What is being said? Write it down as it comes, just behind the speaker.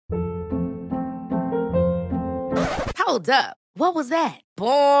Hold up. What was that?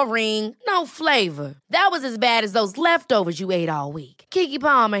 Boring. No flavor. That was as bad as those leftovers you ate all week. Keke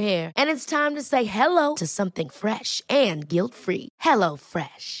Palmer here, and it's time to say hello to something fresh and guilt-free. Hello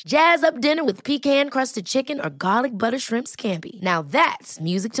Fresh. Jazz up dinner with pecan-crusted chicken or garlic butter shrimp scampi. Now that's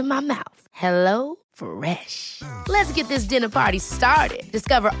music to my mouth. Hello Fresh. Let's get this dinner party started.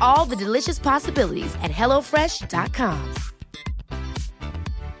 Discover all the delicious possibilities at hellofresh.com.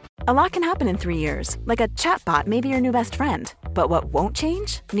 A lot can happen in 3 years, like a chatbot may be your new best friend. But what won't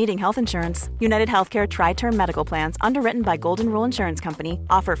change? Needing health insurance. United Healthcare Tri-Term Medical Plans, underwritten by Golden Rule Insurance Company,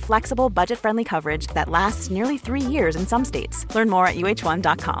 offer flexible, budget-friendly coverage that lasts nearly 3 years in some states. Learn more at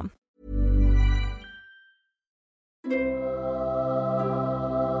uh1.com.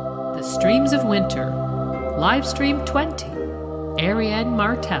 The Streams of Winter, Livestream 20, Ariane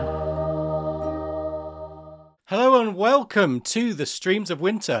Martel. Hello and welcome to the Streams of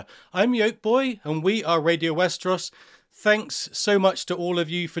Winter. I'm Yolkboy and we are Radio Westeros. Thanks so much to all of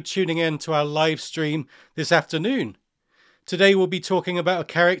you for tuning in to our live stream this afternoon. Today we'll be talking about a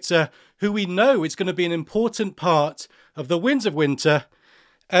character who we know is going to be an important part of the Winds of Winter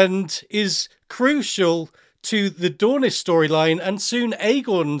and is crucial to the Dornish storyline and soon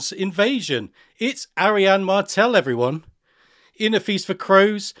Aegon's invasion. It's Ariane Martell, everyone. In A Feast for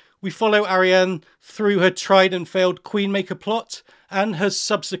Crows, we follow Ariane through her tried and failed Queenmaker plot and her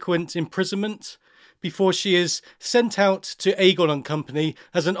subsequent imprisonment before she is sent out to Aegon and company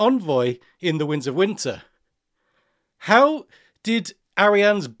as an envoy in the Winds of Winter. How did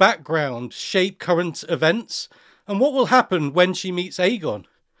Ariane's background shape current events? And what will happen when she meets Aegon?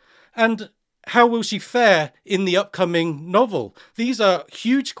 And how will she fare in the upcoming novel? These are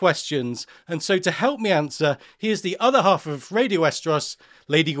huge questions, and so to help me answer, here's the other half of Radio Westeros,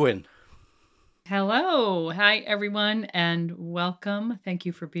 Lady Gwyn. Hello. Hi, everyone, and welcome. Thank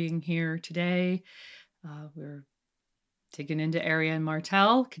you for being here today. We're digging into Ariane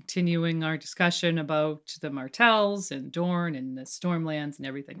Martell, continuing our discussion about the Martells and Dorne and the Stormlands and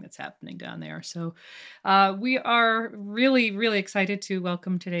everything that's happening down there. So we are really, really excited to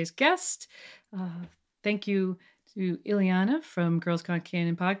welcome today's guest. Thank you to Ileana from Girls Gone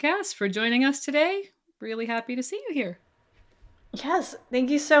Canon Podcast for joining us today. Really happy to see you here. Yes, thank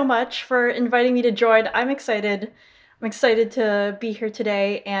you so much for inviting me to join. I'm excited. I'm excited to be here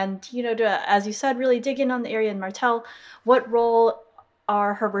today and, to, as you said, really dig in on the Ariane Martell. What role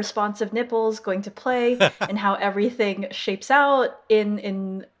are her responsive nipples going to play and how everything shapes out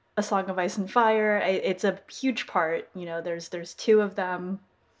in A Song of Ice and Fire? It's a huge part. There's two of them.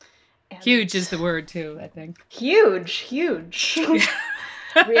 And huge is the word, too, I think. Huge.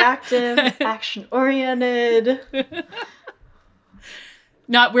 Reactive, action-oriented.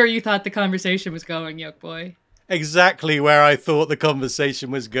 Not where you thought the conversation was going, Yolkboy. Exactly where I thought the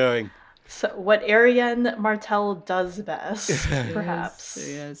conversation was going. So what Ariane Martell does best, perhaps.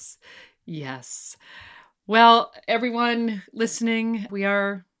 Yes. Well, everyone listening, we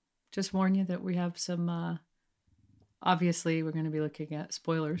are just warn you that we have some, obviously we're going to be looking at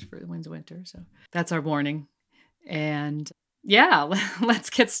spoilers for the Winds of Winter. So that's our warning. And yeah, let's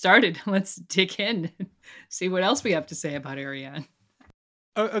get started. Let's dig in and see what else we have to say about Ariane.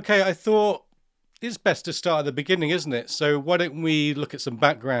 Okay, I thought it's best to start at the beginning, isn't it? So why don't we look at some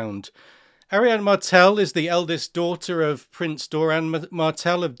background? Ariane Martell is the eldest daughter of Prince Doran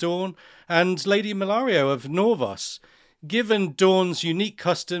Martell of Dorne and Lady Mellario of Norvos. Given Dorne's unique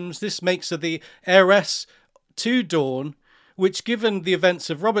customs, this makes her the heiress to Dorne, which, given the events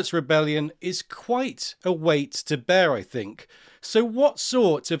of Robert's Rebellion, is quite a weight to bear, I think. So what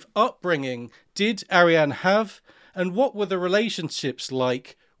sort of upbringing did Ariane have? And what were the relationships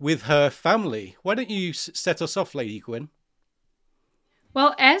like with her family? Why don't you set us off, Lady Gwyn?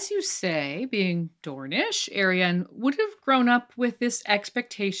 Well, as you say, being Dornish, Ariane would have grown up with this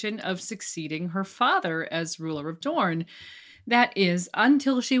expectation of succeeding her father as ruler of Dorne. That is,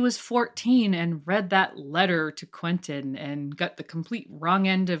 until she was 14 and read that letter to Quentyn and got the complete wrong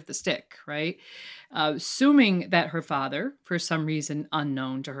end of the stick, right? Assuming that her father, for some reason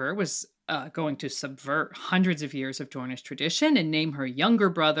unknown to her, was going to subvert hundreds of years of Dornish tradition and name her younger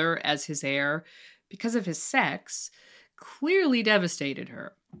brother as his heir because of his sex, clearly devastated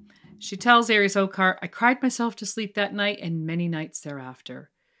her. She tells Aerys Oakheart, "I cried myself to sleep that night and many nights thereafter."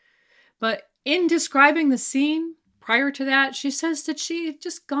 But in describing the scene prior to that, she says that she had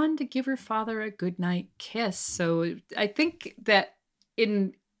just gone to give her father a goodnight kiss. So I think that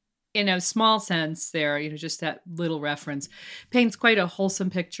in a small sense there, just that little reference paints quite a wholesome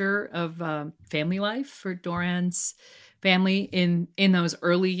picture of family life for Doran's family in those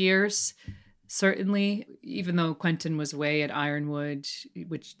early years. certainly, even though Quentyn was away at Ironwood,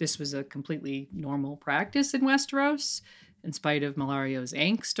 which this was a completely normal practice in Westeros, in spite of Melario's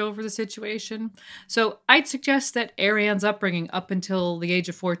angst over the situation. So I'd suggest that Arianne's upbringing up until the age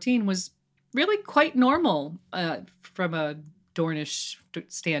of 14 was really quite normal from a Dornish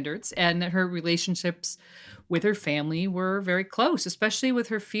standards, and that her relationships with her family were very close, especially with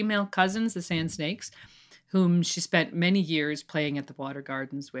her female cousins, the Sand Snakes, whom she spent many years playing at the Water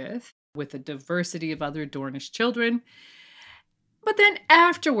Gardens with a diversity of other Dornish children. But then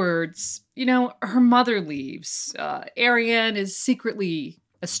afterwards, her mother leaves. Arianne is secretly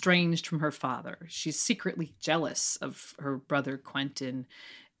estranged from her father. She's secretly jealous of her brother Quentyn.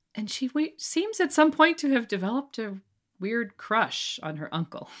 And she seems at some point to have developed a weird crush on her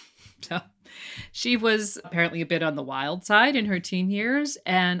uncle. So she was apparently a bit on the wild side in her teen years.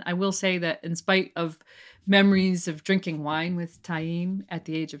 And I will say that in spite of memories of drinking wine with Taim at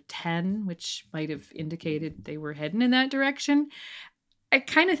the age of 10, which might have indicated they were heading in that direction, I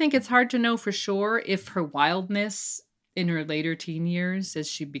kind of think it's hard to know for sure if her wildness in her later teen years, as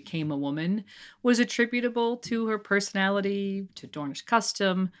she became a woman, was attributable to her personality, to Dornish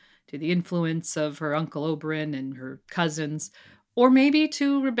custom, to the influence of her Uncle Oberyn and her cousins, or maybe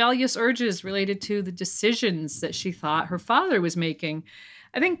to rebellious urges related to the decisions that she thought her father was making.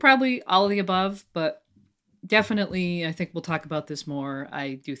 I think probably all of the above, but definitely, I think we'll talk about this more.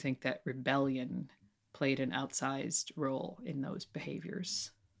 I do think that rebellion played an outsized role in those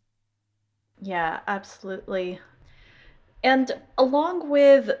behaviors. Yeah, absolutely. And along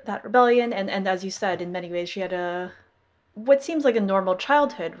with that rebellion, and as you said, in many ways, she had what seems like a normal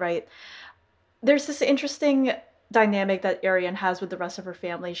childhood, right? There's this interesting dynamic that Arianne has with the rest of her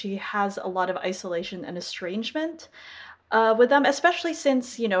family. She has a lot of isolation and estrangement with them, especially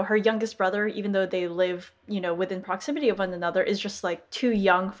since, her youngest brother, even though they live, within proximity of one another, is just like too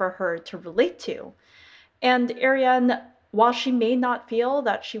young for her to relate to. And Arianne, while she may not feel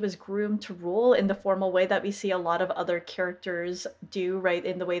that she was groomed to rule in the formal way that we see a lot of other characters do, right,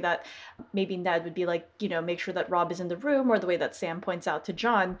 in the way that maybe Ned would be like, make sure that Robb is in the room, or the way that Sam points out to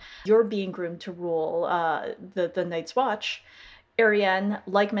Jon, you're being groomed to rule the Night's Watch. Arianne,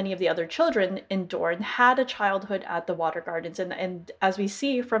 like many of the other children in Dorne, had a childhood at the Water Gardens. And as we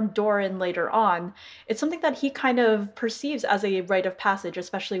see from Doran later on, it's something that he kind of perceives as a rite of passage,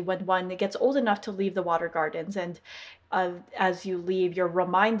 especially when one gets old enough to leave the Water Gardens. And as you leave, you're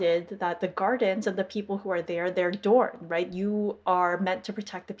reminded that the gardens and the people who are there, they're Dorne, right? You are meant to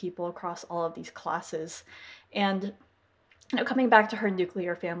protect the people across all of these classes. And coming back to her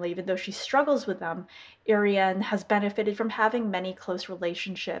nuclear family, even though she struggles with them, Arianne has benefited from having many close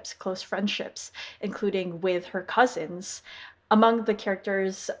relationships, close friendships, including with her cousins. Among the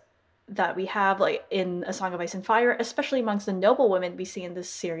characters that we have, like in A Song of Ice and Fire, especially amongst the noblewomen we see in this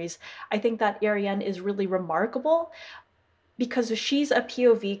series, I think that Arianne is really remarkable because she's a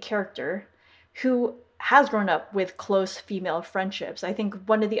POV character who has grown up with close female friendships. I think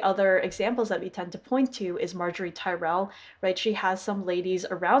one of the other examples that we tend to point to is Marjorie Tyrell, right? She has some ladies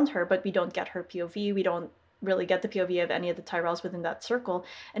around her, but we don't get her POV. We don't really get the POV of any of the Tyrells within that circle.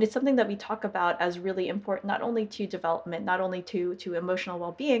 And it's something that we talk about as really important, not only to development, not only to emotional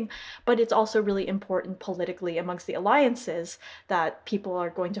well-being, but it's also really important politically amongst the alliances that people are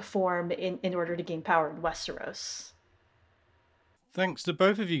going to form in order to gain power in Westeros. Thanks to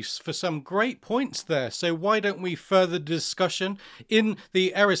both of you for some great points there. So why don't we further discussion in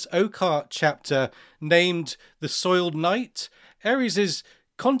the Aerys Oakheart chapter named The Soiled Knight? Aerys is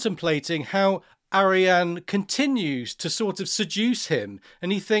contemplating how Arianne continues to sort of seduce him,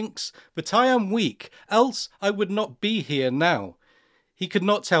 and he thinks, but I am weak, else I would not be here now. He could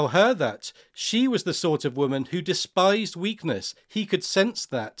not tell her that. She was the sort of woman who despised weakness. He could sense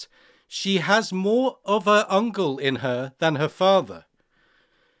that. She has more of her uncle in her than her father.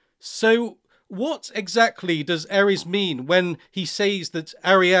 So what exactly does Aerys mean when he says that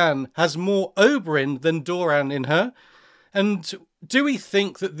Arianne has more Oberyn than Doran in her? And do we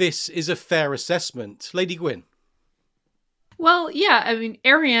think that this is a fair assessment? Lady Gwyn? Well, yeah, I mean,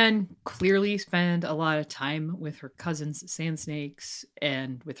 Arianne clearly spent a lot of time with her cousins, Sand Snakes,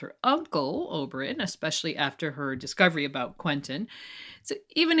 and with her uncle, Oberyn, especially after her discovery about Quentyn. So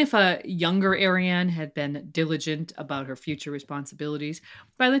even if a younger Arianne had been diligent about her future responsibilities,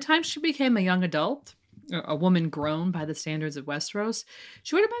 by the time she became a young adult, a woman grown by the standards of Westeros,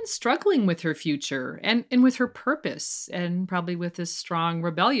 she would have been struggling with her future and with her purpose, and probably with this strong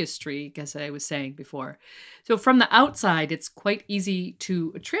rebellious streak, as I was saying before. So from the outside, it's quite easy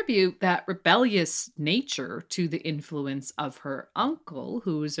to attribute that rebellious nature to the influence of her uncle,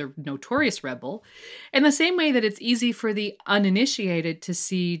 who is a notorious rebel, in the same way that it's easy for the uninitiated to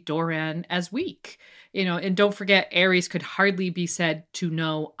see Doran as weak. And don't forget, Aerys could hardly be said to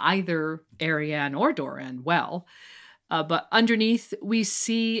know either Arianne or Doran well. But underneath, we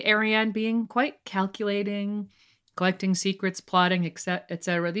see Arianne being quite calculating, collecting secrets, plotting,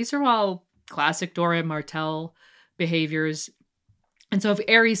 etc. These are all classic Doran Martell behaviors. And so if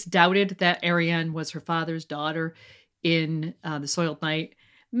Aerys doubted that Arianne was her father's daughter in The Soiled Knight,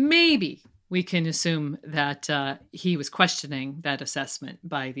 maybe we can assume that he was questioning that assessment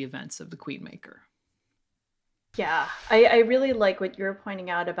by the events of the Queenmaker. Yeah, I really like what you're pointing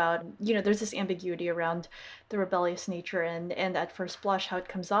out about, there's this ambiguity around the rebellious nature and at first blush how it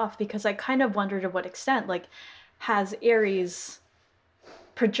comes off, because I kind of wonder to what extent, has Aerys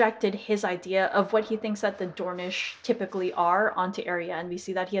projected his idea of what he thinks that the Dornish typically are onto Arianne. We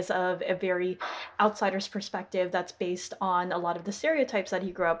see that he has a very outsider's perspective that's based on a lot of the stereotypes that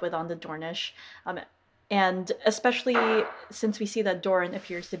he grew up with on the Dornish. And especially since we see that Doran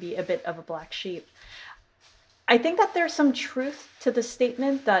appears to be a bit of a black sheep. I think that there's some truth to the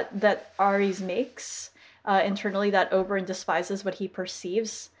statement that Aerys makes internally, that Oberyn despises what he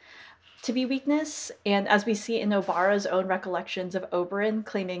perceives to be weakness. And as we see in Obara's own recollections of Oberyn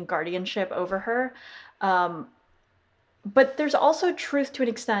claiming guardianship over her. But there's also truth to an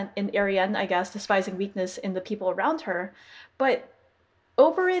extent in Arianne, I guess, despising weakness in the people around her. But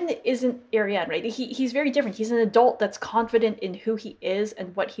Oberyn isn't Arianne, right? He's very different. He's an adult that's confident in who he is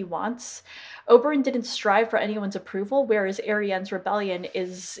and what he wants. Oberyn didn't strive for anyone's approval, whereas Arianne's rebellion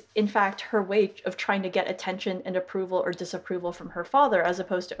is, in fact, her way of trying to get attention and approval or disapproval from her father, as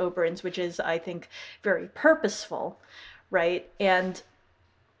opposed to Oberyn's, which is, I think, very purposeful, right? And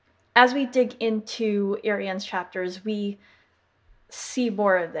as we dig into Arianne's chapters, we see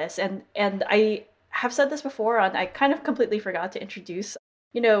more of this. And I have said this before, and I kind of completely forgot to introduce.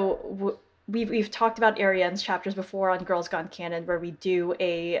 We've talked about Arianne's chapters before on Girls Gone Canon, where we do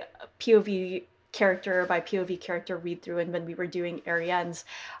a POV character by POV character read through, and when we were doing Arianne's,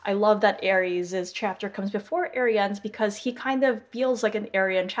 I love that Aerys' chapter comes before Arianne's, because he kind of feels like an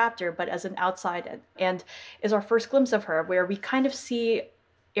Arianne chapter, but as an outside, and is our first glimpse of her, where we kind of see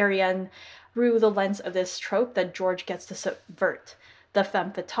Arianne through the lens of this trope that George gets to subvert. The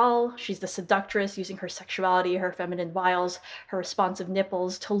femme fatale, she's the seductress, using her sexuality, her feminine wiles, her responsive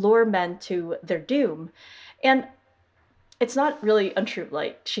nipples to lure men to their doom. And it's not really untrue,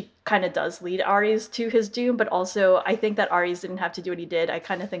 she kind of does lead Aerys to his doom, but also I think that Aerys didn't have to do what he did. I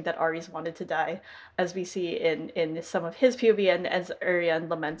kind of think that Aerys wanted to die, as we see in some of his POV and as Arianne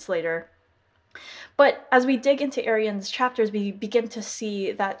laments later. But as we dig into Arianne's chapters, we begin to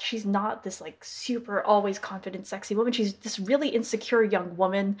see that she's not this super always confident, sexy woman. She's this really insecure young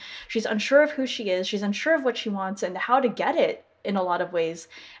woman. She's unsure of who she is. She's unsure of what she wants and how to get it in a lot of ways.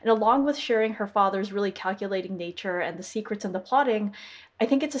 And along with sharing her father's really calculating nature and the secrets and the plotting, I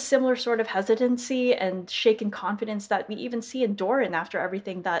think it's a similar sort of hesitancy and shaken confidence that we even see in Doran after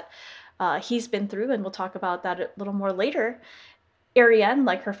everything that he's been through. And we'll talk about that a little more later. Arianne,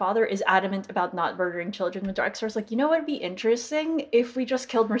 like her father, is adamant about not murdering children. When Darkstar's like, what would be interesting if we just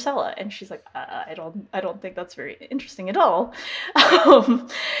killed Myrcella? And she's like, I don't think that's very interesting at all.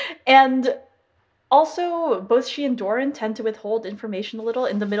 And also, both she and Doran tend to withhold information a little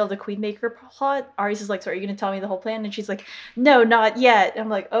in the middle of the Queenmaker plot. Aerys is like, so are you going to tell me the whole plan? And she's like, no, not yet. And I'm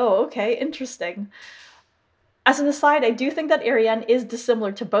like, oh, okay, interesting. As an aside, I do think that Arianne is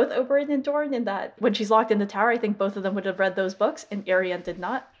dissimilar to both Oberyn and Doran in that when she's locked in the tower, I think both of them would have read those books, and Arianne did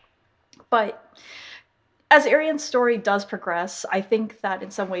not. But as Arianne's story does progress, I think that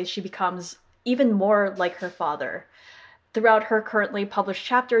in some ways she becomes even more like her father. Throughout her currently published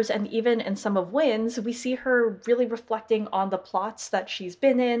chapters, and even in some of Wynn's, we see her really reflecting on the plots that she's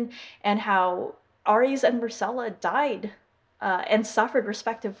been in, and how Aerys and Myrcella died and suffered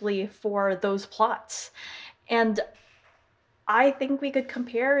respectively for those plots. And I think we could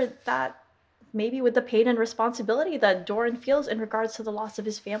compare that maybe with the pain and responsibility that Doran feels in regards to the loss of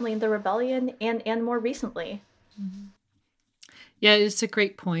his family in the rebellion and more recently. Mm-hmm. Yeah, it's a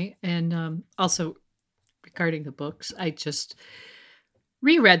great point. And also regarding the books, I just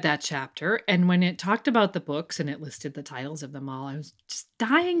reread that chapter. And when it talked about the books and it listed the titles of them all, I was just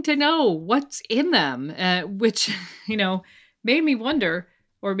dying to know what's in them, which, made me wonder,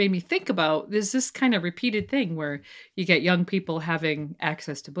 or made me think about, there's this kind of repeated thing where you get young people having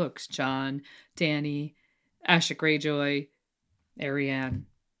access to books. Jon, Dany, Asha Greyjoy, Arianne,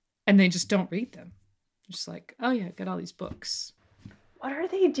 and they just don't read them. Just like, oh yeah, got all these books. What are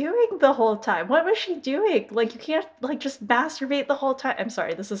they doing the whole time? What was she doing? Like, you can't like just masturbate the whole time. I'm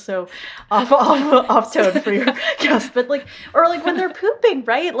sorry, this is so off tone for your guest, but like, or like when they're pooping,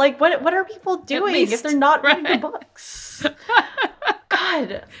 right? Like, what are people doing if they're not reading the books?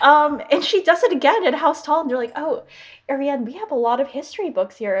 God. And she does it again at House Tall, and they're like, oh, Arianne, we have a lot of history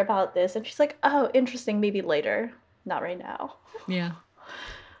books here about this, and she's like, oh, interesting, maybe later, not right now. Yeah.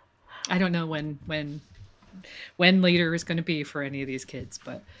 I don't know when later is going to be for any of these kids,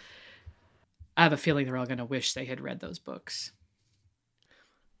 but I have a feeling they're all going to wish they had read those books.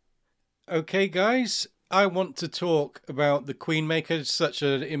 Okay, guys, I want to talk about the Queenmaker. It's such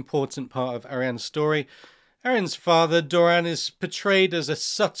an important part of Arianne's story. Arianne's father, Doran, is portrayed as a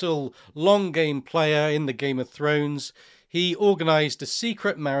subtle, long game player in the Game of Thrones. He organised a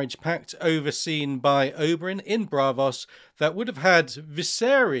secret marriage pact overseen by Oberyn in Braavos that would have had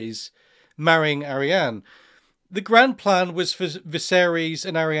Viserys marrying Arianne. The grand plan was for Viserys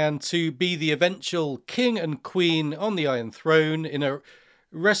and Arianne to be the eventual king and queen on the Iron Throne in a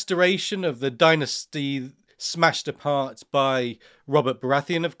restoration of the dynasty smashed apart by Robert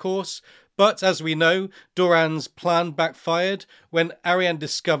Baratheon, of course. But as we know, Doran's plan backfired when Arianne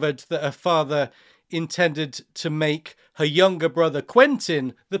discovered that her father intended to make her younger brother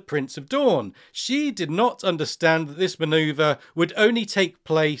Quentyn the Prince of Dorne. She did not understand that this maneuver would only take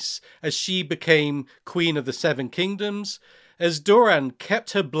place as she became Queen of the Seven Kingdoms, as Doran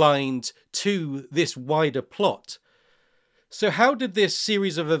kept her blind to this wider plot. So how did this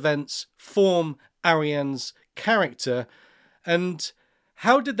series of events form Arianne's character, and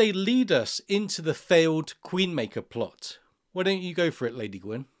how did they lead us into the failed Queenmaker plot? Why don't you go for it, Lady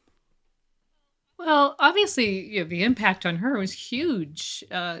Gwyn? Well, obviously, the impact on her was huge.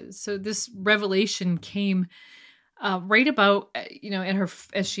 So this revelation came right about, in her,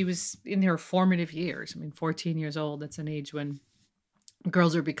 as she was in her formative years. I mean, 14 years old, that's an age when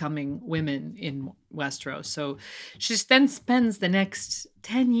girls are becoming women in Westeros. So she then spends the next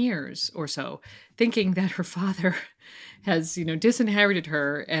 10 years or so thinking that her father has, disinherited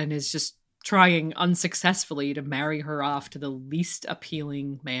her and is just trying unsuccessfully to marry her off to the least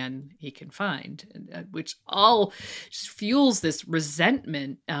appealing man he can find, which all just fuels this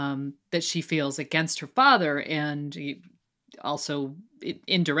resentment that she feels against her father, and also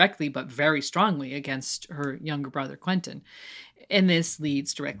indirectly but very strongly against her younger brother Quentyn. And this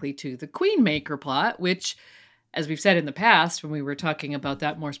leads directly to the Queenmaker plot, which, as we've said in the past, when we were talking about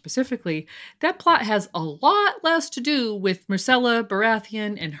that more specifically, that plot has a lot less to do with Myrcella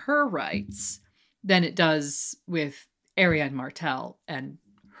Baratheon and her rights than it does with Arianne Martell and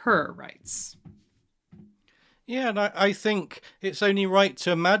her rights. Yeah, and I think it's only right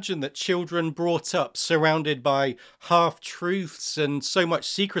to imagine that children brought up surrounded by half-truths and so much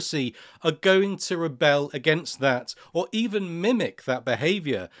secrecy are going to rebel against that, or even mimic that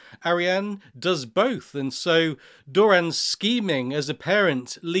behaviour. Arianne does both, and so Doran's scheming as a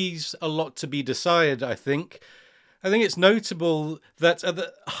parent leaves a lot to be desired, I think. I think it's notable that at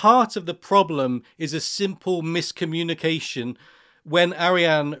the heart of the problem is a simple miscommunication when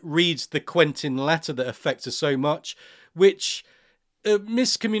Arianne reads the Quentyn letter that affects her so much, which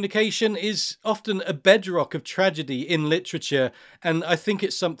miscommunication is often a bedrock of tragedy in literature, and I think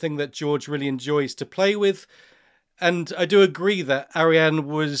it's something that George really enjoys to play with. And I do agree that Arianne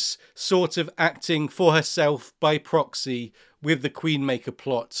was sort of acting for herself by proxy with the Queenmaker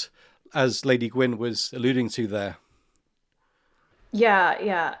plot, as Lady Gwyn was alluding to there.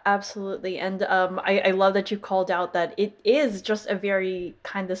 Yeah, absolutely. And I love that you called out that it is just a very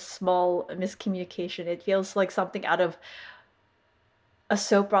kind of small miscommunication. It feels like something out of a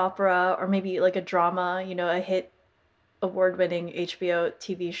soap opera or maybe like a drama, a hit award-winning HBO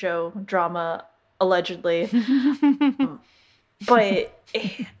TV show drama, allegedly. But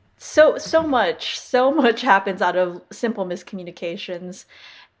so much happens out of simple miscommunications.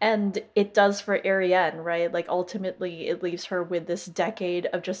 And it does for Arianne, right? Like, ultimately, it leaves her with this decade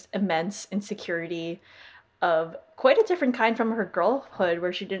of just immense insecurity of quite a different kind from her girlhood,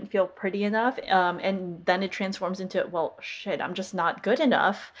 where she didn't feel pretty enough. And then it transforms into, well, shit, I'm just not good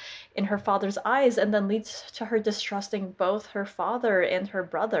enough in her father's eyes, and then leads to her distrusting both her father and her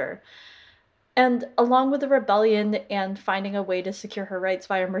brother. And along with the rebellion and finding a way to secure her rights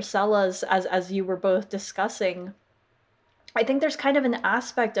via Myrcella's, as you were both discussing, I think there's kind of an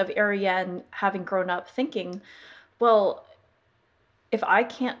aspect of Arianne having grown up thinking, well, if I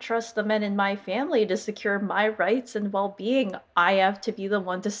can't trust the men in my family to secure my rights and well-being, I have to be the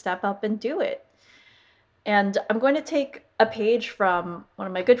one to step up and do it. And I'm going to take a page from one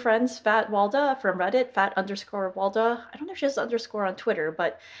of my good friends, Fat Walda from Reddit, Fat_Walda. I don't know if she has underscore on Twitter,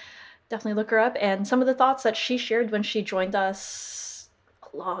 but definitely look her up. And some of the thoughts that she shared when she joined us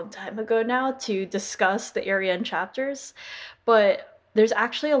a long time ago now to discuss the Arianne chapters. But there's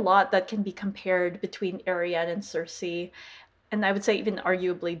actually a lot that can be compared between Arianne and Cersei. And I would say even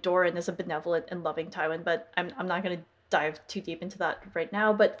arguably Doran is a benevolent and loving Tywin, but I'm not going to dive too deep into that right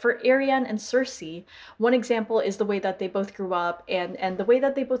now. But for Arianne and Cersei, one example is the way that they both grew up and the way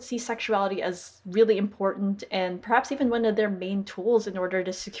that they both see sexuality as really important and perhaps even one of their main tools in order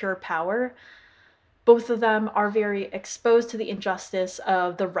to secure power. Both of them are very exposed to the injustice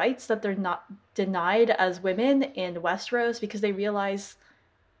of the rights that they're not denied as women in Westeros because they realize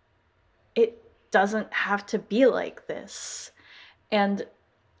it doesn't have to be like this. And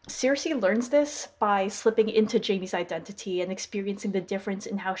Cersei learns this by slipping into Jaime's identity and experiencing the difference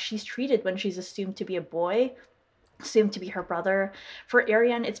in how she's treated when she's assumed to be a boy, assumed to be her brother. For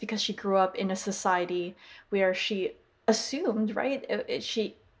Arianne, it's because she grew up in a society where she assumed, right?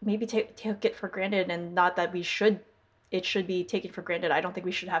 She maybe took it for granted, and not that it should be taken for granted. I don't think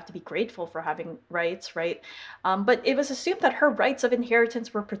we should have to be grateful for having rights, right? But it was assumed that her rights of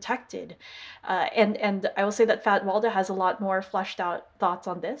inheritance were protected. And I will say that Fat Walda has a lot more fleshed out thoughts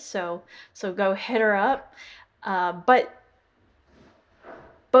on this, so go hit her up. But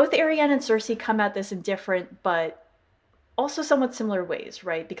both Arianne and Cersei come at this in different but also somewhat similar ways,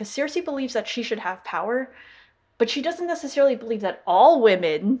 right? Because Cersei believes that she should have power, but she doesn't necessarily believe that all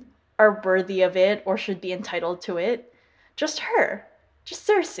women are worthy of it or should be entitled to it. Just her, just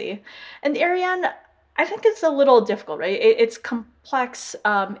Cersei. And Arianne, I think it's a little difficult, right? It's complex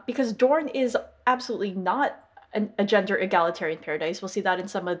because Dorne is absolutely not a gender egalitarian paradise. We'll see that in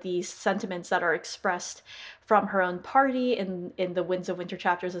some of the sentiments that are expressed from her own party in the Winds of Winter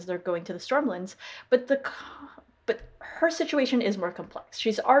chapters as they're going to the Stormlands. But her situation is more complex.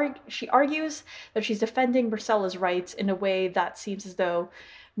 She argues that she's defending Myrcella's rights in a way that seems as though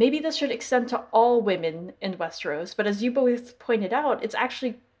maybe this should extend to all women in Westeros, but as you both pointed out, it's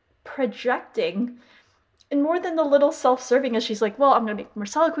actually projecting in more than a little self-serving as she's like, well, I'm going to make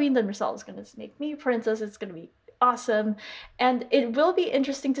Myrcella queen, then Myrcella's going to make me princess, it's going to be awesome. And it will be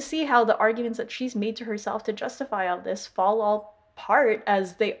interesting to see how the arguments that she's made to herself to justify all this fall all apart,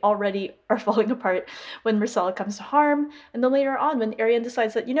 as they already are falling apart when Myrcella comes to harm, and then later on when Arianne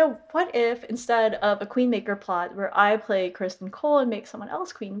decides that, what if instead of a queenmaker plot where I play Kristen Cole and make someone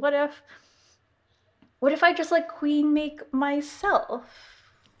else queen, what if I just queen make myself?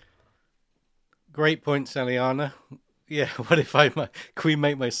 Great point, Saliana. Yeah, what if I queen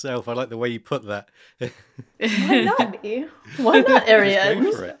make myself? I like the way you put that. Why not me? Why not Arianne?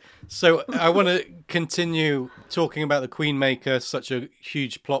 Go for it. So I want to continue talking about the Queenmaker, such a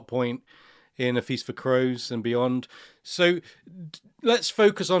huge plot point in A Feast for Crows and beyond. So let's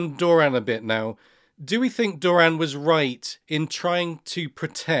focus on Doran a bit now. Do we think Doran was right in trying to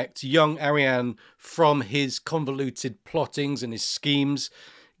protect young Arianne from his convoluted plottings and his schemes,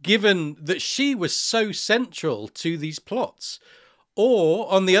 given that she was so central to these plots?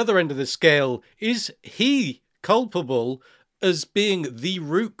 Or, on the other end of the scale, is he culpable as being the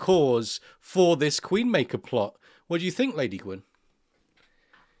root cause for this Queenmaker plot? What do you think, Lady Gwyn?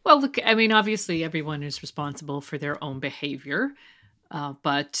 Well, look, I mean, obviously everyone is responsible for their own behavior,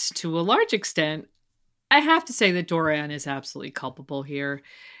 but to a large extent, I have to say that Doran is absolutely culpable here.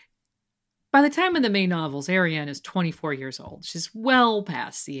 By the time of the main novels, Arianne is 24 years old. She's well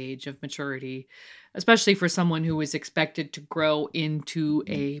past the age of maturity, especially for someone who is expected to grow into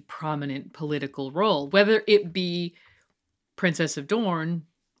a prominent political role, whether it be Princess of Dorne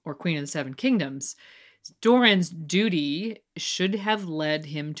or Queen of the Seven Kingdoms. Doran's duty should have led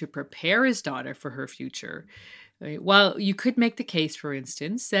him to prepare his daughter for her future. While you could make the case, for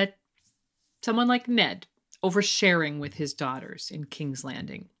instance, that someone like Ned oversharing with his daughters in King's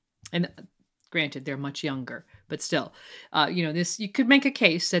Landing, and granted, they're much younger, but still, you could make a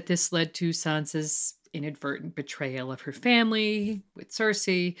case that this led to Sansa's inadvertent betrayal of her family with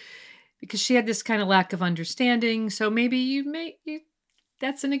Cersei, because she had this kind of lack of understanding. So maybe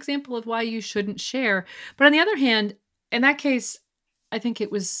that's an example of why you shouldn't share. But on the other hand, in that case, I think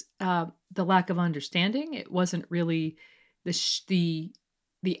it was the lack of understanding. It wasn't really the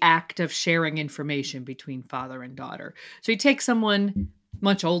act of sharing information between father and daughter. So you take someone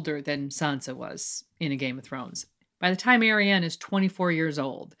much older than Sansa was in A Game of Thrones. By the time Arianne is 24 years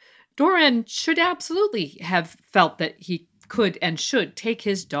old, Doran should absolutely have felt that he could and should take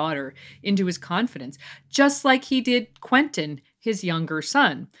his daughter into his confidence, just like he did Quentyn his younger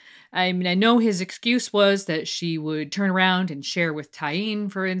son. I mean, I know his excuse was that she would turn around and share with Tyene,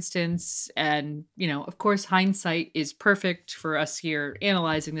 for instance. And, of course, hindsight is perfect for us here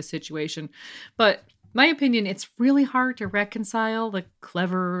analyzing the situation. But my opinion, it's really hard to reconcile the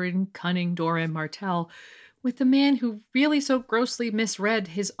clever and cunning Doran Martell with the man who really so grossly misread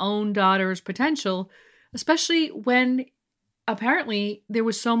his own daughter's potential, especially when apparently there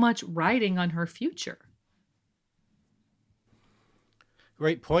was so much riding on her future.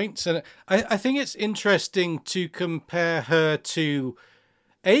 Great points. And I think it's interesting to compare her to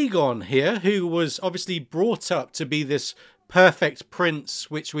Aegon here, who was obviously brought up to be this perfect prince,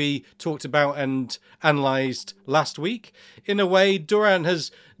 which we talked about and analysed last week. In a way, Doran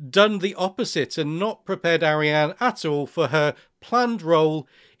has done the opposite and not prepared Arianne at all for her planned role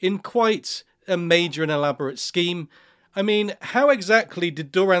in quite a major and elaborate scheme. I mean, how exactly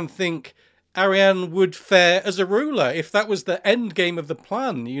did Doran think Arianne would fare as a ruler if that was the end game of the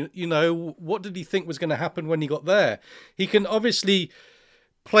plan? What did he think was going to happen when he got there? He can obviously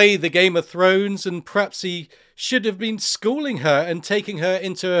play the Game of Thrones, and perhaps he should have been schooling her and taking her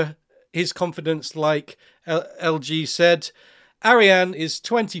into his confidence, like LG said. Arianne is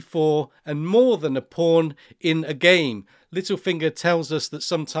 24 and more than a pawn in a game. Littlefinger tells us that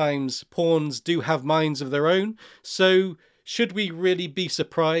sometimes pawns do have minds of their own, so should we really be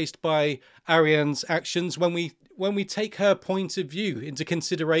surprised by Arianne's actions when we take her point of view into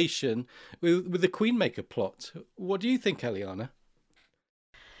consideration with the Queenmaker plot? What do you think, Eliana?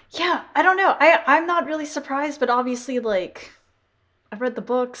 Yeah, I don't know. I'm not really surprised, but obviously, I've read the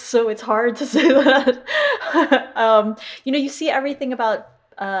books, so it's hard to say that. You see everything about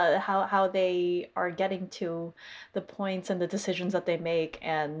how they are getting to the points and the decisions that they make,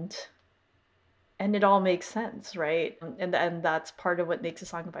 and it all makes sense, right? And that's part of what makes A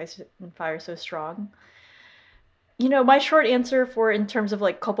Song of Ice and Fire so strong. My short answer for in terms of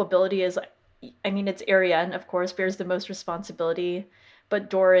culpability is, it's Arianne, of course, bears the most responsibility, but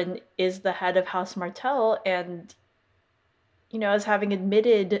Doran is the head of House Martell, and as having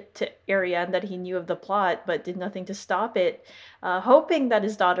admitted to Arianne that he knew of the plot but did nothing to stop it, hoping that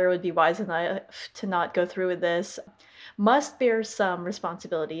his daughter would be wise enough to not go through with this, must bear some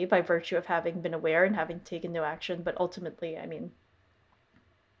responsibility by virtue of having been aware and having taken no action. But ultimately,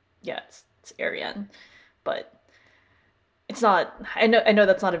 it's Arianne. But it's not, I know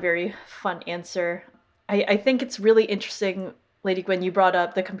that's not a very fun answer. I think it's really interesting, Lady Gwyn, you brought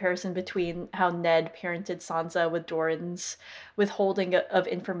up the comparison between how Ned parented Sansa with Doran's withholding of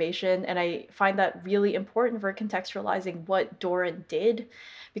information, and I find that really important for contextualizing what Doran did,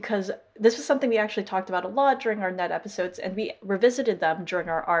 because this was something we actually talked about a lot during our Ned episodes, and we revisited them during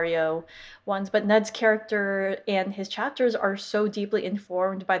our Areo ones, but Ned's character and his chapters are so deeply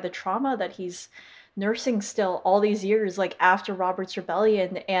informed by the trauma that he's nursing still all these years, after Robert's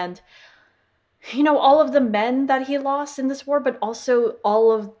Rebellion, and all of the men that he lost in this war, but also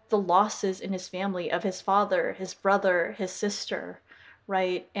all of the losses in his family of his father, his brother, his sister,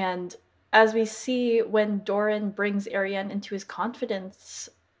 right? And as we see when Doran brings Arianne into his confidence,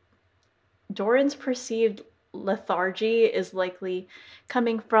 Doran's perceived lethargy is likely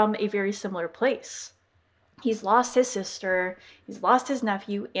coming from a very similar place. He's lost his sister, he's lost his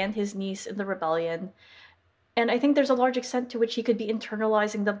nephew and his niece in the rebellion, and I think there's a large extent to which he could be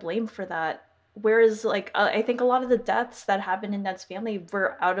internalizing the blame for that. Whereas, I think a lot of the deaths that happened in Ned's family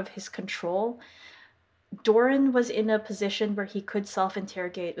were out of his control. Doran was in a position where he could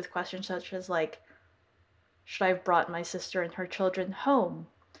self-interrogate with questions such as, should I have brought my sister and her children home?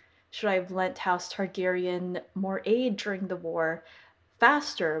 Should I have lent House Targaryen more aid during the war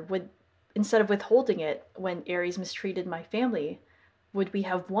faster, instead of withholding it when Aerys mistreated my family? Would we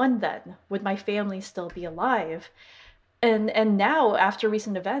have won then? Would my family still be alive? And now, after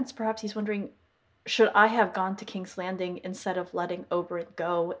recent events, perhaps he's wondering, should I have gone to King's Landing instead of letting Oberyn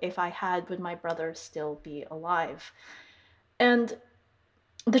go? If I had, would my brother still be alive? And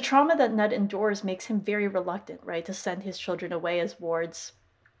the trauma that Ned endures makes him very reluctant, right, to send his children away as wards.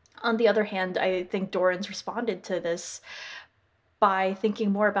 On the other hand, I think Doran's responded to this by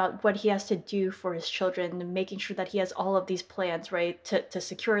thinking more about what he has to do for his children and making sure that he has all of these plans, right, to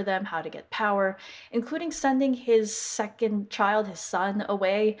secure them, how to get power, including sending his second child, his son,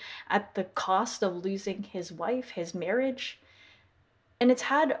 away at the cost of losing his wife, his marriage. And it's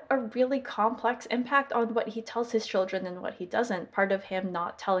had a really complex impact on what he tells his children and what he doesn't. Part of him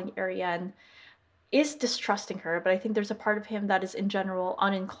not telling Arianne is distrusting her, but I think there's a part of him that is in general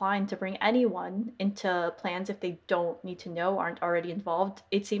uninclined to bring anyone into plans if they don't need to know, aren't already involved.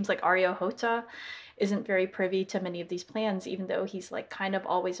 It seems like Arya Hota isn't very privy to many of these plans, even though he's like kind of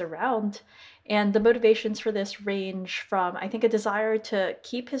always around. And the motivations for this range from, I think, a desire to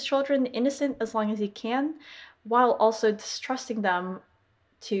keep his children innocent as long as he can, while also distrusting them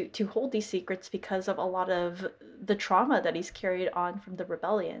to hold these secrets because of a lot of the trauma that he's carried on from the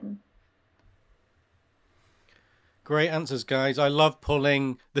rebellion. Great answers, guys. I love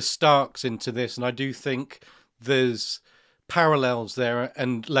pulling the Starks into this, and I do think there's parallels there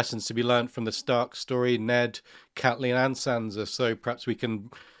and lessons to be learned from the Stark story, Ned, Catelyn, and Sansa. So perhaps we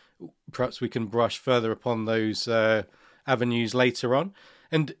can brush further upon those avenues later on.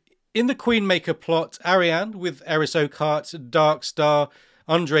 And in the Queenmaker plot, Arianne with Eris Oakheart, Darkstar,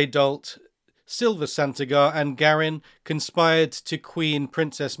 Andre Dalt, Silva Santagar and Garin conspired to Queen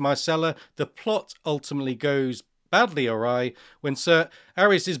Princess Marcella. The plot ultimately goes badly awry when Sir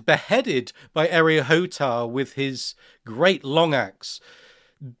Aerys is beheaded by Arya Hotar with his great long axe.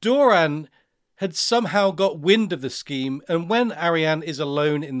 Doran had somehow got wind of the scheme, and when Arianne is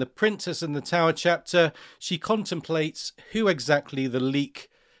alone in the Princess and the Tower chapter, she contemplates who exactly the leak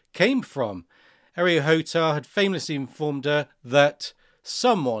came from. Arya Hotar had famously informed her that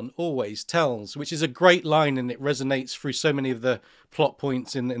someone always tells, which is a great line, and it resonates through so many of the plot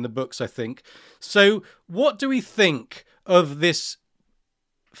points in the books, I think. So what do we think of this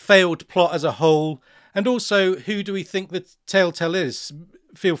failed plot as a whole? And also, who do we think the telltale is?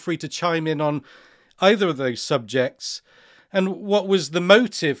 Feel free to chime in on either of those subjects. And what was the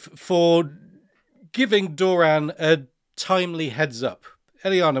motive for giving Doran a timely heads up?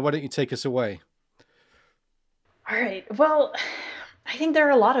 Eliana, why don't you take us away? All right. Well, I think there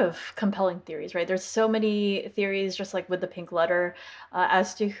are a lot of compelling theories, right? There's so many theories, just like with the Pink Letter,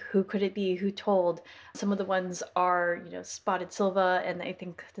 as to who could it be, who told. Some of the ones are, Spotted Silva, and I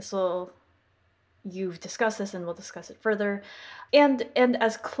think you've discussed this, and we'll discuss it further. And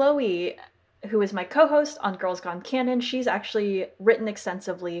as Chloe, who is my co-host on Girls Gone Canon, she's actually written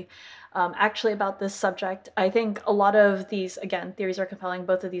extensively, about this subject. I think a lot of these, again, theories are compelling.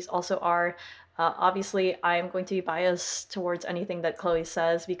 Both of these also are. Obviously, I am going to be biased towards anything that Chloe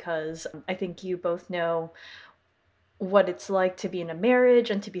says because I think you both know what it's like to be in a marriage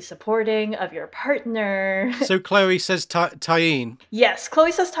and to be supporting of your partner. So Chloe says Tyene. Yes,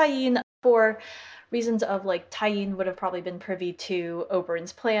 Chloe says Tyene for reasons of like Tyene would have probably been privy to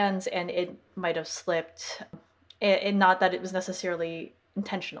Oberyn's plans and it might have slipped. And not that it was necessarily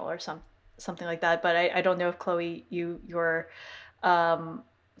intentional or something like that, but I don't know if Chloe, your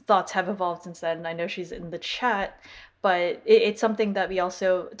thoughts have evolved since then. I know she's in the chat, but it's something that we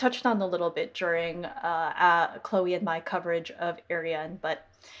also touched on a little bit during Chloe and my coverage of Arianne. But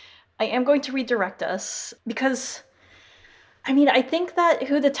I am going to redirect us because, I think that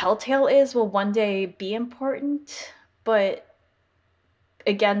who the Telltale is will one day be important, but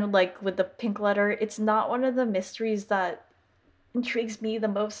again, like with the Pink Letter, it's not one of the mysteries that intrigues me the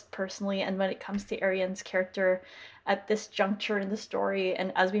most personally. And when it comes to Arianne's character at this juncture in the story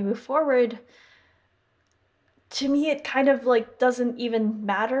and as we move forward, to me it kind of like doesn't even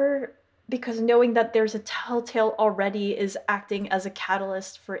matter, because knowing that there's a Telltale already is acting as a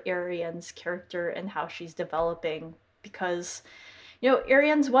catalyst for Arianne's character and how she's developing, because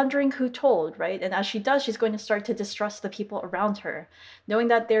Arianne's wondering who told, right? And as she does, she's going to start to distrust the people around her. Knowing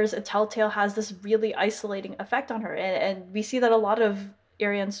that there's a Telltale has this really isolating effect on her. And we see that a lot of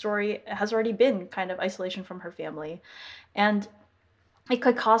Arianne's story has already been kind of isolation from her family. And it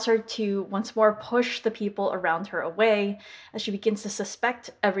could cause her to once more push the people around her away as she begins to suspect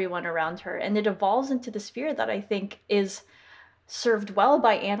everyone around her. And it evolves into this fear that I think is served well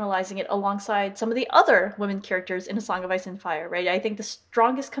by analyzing it alongside some of the other women characters in A Song of Ice and Fire, right? I think the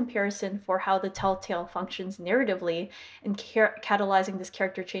strongest comparison for how the Telltale functions narratively in catalyzing this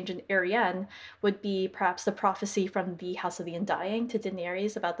character change in Arianne would be perhaps the prophecy from the House of the Undying to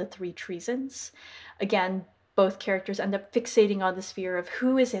Daenerys about the 3 treasons. Again, both characters end up fixating on this fear of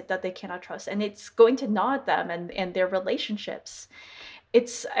who is it that they cannot trust, and it's going to gnaw at them and their relationships.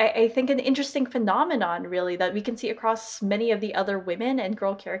 It's, I think, an interesting phenomenon, really, that we can see across many of the other women and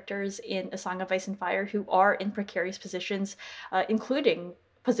girl characters in A Song of Ice and Fire who are in precarious positions, including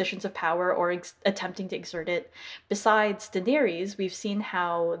positions of power or attempting to exert it. Besides Daenerys, we've seen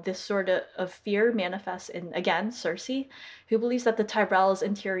how this sort of fear manifests in, again, Cersei, who believes that the Tyrells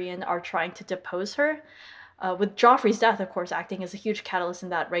and Tyrion are trying to depose her. With Joffrey's death, of course, acting as a huge catalyst in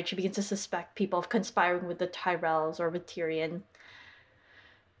that, right? She begins to suspect people of conspiring with the Tyrells or with Tyrion.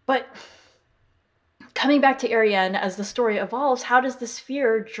 But coming back to Arianne, as the story evolves, how does this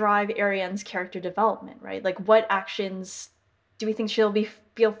fear drive Arianne's character development, right? Like, what actions do we think she'll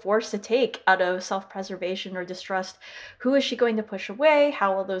feel forced to take out of self-preservation or distrust? Who is she going to push away?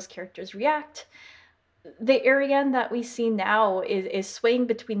 How will those characters react? The Arianne that we see now is swaying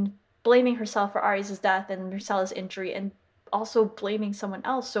between blaming herself for Ares' death and Myrcella's injury and also blaming someone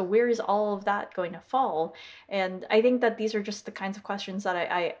else. So where is all of that going to fall? And I think that these are just the kinds of questions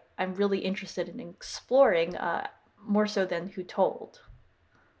that I'm really interested in exploring, more so than who told.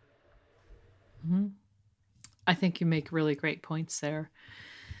 Mm-hmm. I think you make really great points there.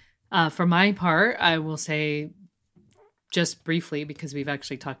 For my part, I will say just briefly, because we've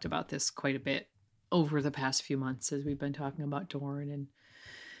actually talked about this quite a bit over the past few months as we've been talking about Dorne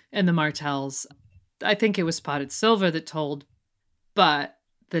and the Martells. I think it was Spotted Silver that told, but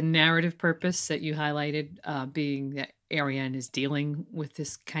the narrative purpose that you highlighted, being that Arianne is dealing with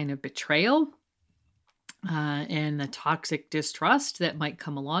this kind of betrayal and the toxic distrust that might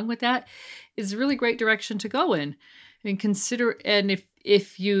come along with that, is a really great direction to go in. And consider, and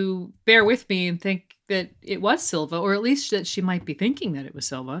if you bear with me and think that it was Silva, or at least that she might be thinking that it was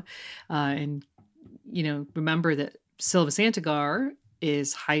Silva, and remember that Silva Santagar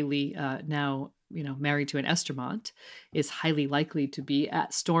is highly now married to an Estermont, is highly likely to be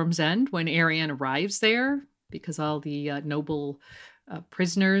at Storm's End when Arianne arrives there, because all the noble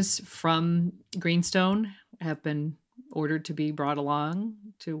prisoners from Greenstone have been ordered to be brought along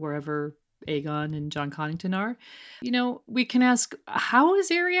to wherever Aegon and Jon Connington are. We can ask, how is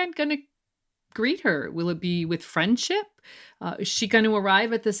Arianne going to greet her? Will it be with friendship? Is she going to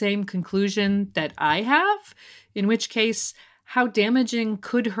arrive at the same conclusion that I have? In which case, how damaging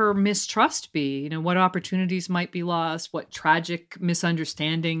could her mistrust be? What opportunities might be lost? What tragic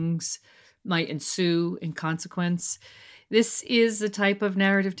misunderstandings might ensue in consequence? This is the type of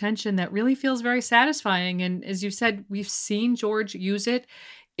narrative tension that really feels very satisfying. And as you said, we've seen George use it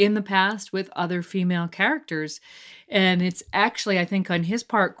in the past with other female characters. And it's actually, I think, on his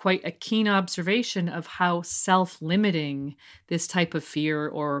part, quite a keen observation of how self-limiting this type of fear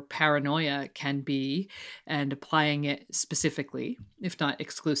or paranoia can be, and applying it specifically, if not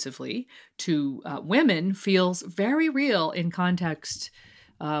exclusively, to women feels very real in context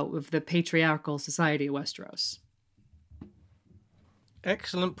of the patriarchal society of Westeros.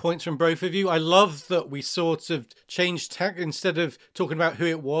 Excellent points from both of you. I love that we sort of changed tack. Instead of talking about who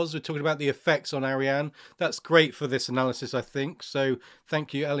it was, we're talking about the effects on Arianne. That's great for this analysis, I think. So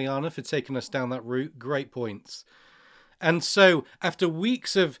thank you, Eliana, for taking us down that route. Great points. And so, after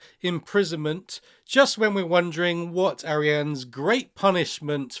weeks of imprisonment, just when we're wondering what Arianne's great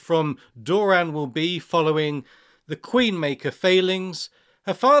punishment from Doran will be following the Queenmaker failings,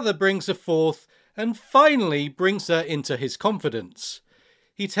 her father brings her forth and finally brings her into his confidence.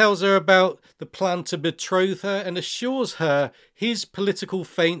 He tells her about the plan to betroth her and assures her his political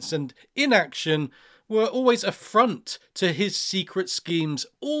feints and inaction were always a front to his secret schemes,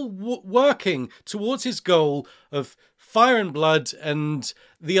 all working towards his goal of fire and blood and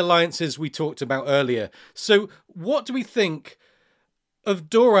the alliances we talked about earlier. So what do we think of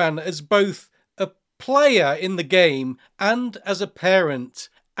Doran as both a player in the game and as a parent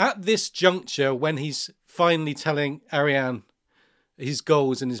at this juncture when he's finally telling Arianne his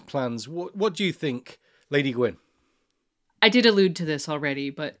goals and his plans? What do you think, Lady Gwyn? I did allude to this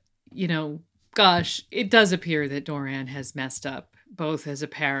already, but, gosh, it does appear that Doran has messed up, both as a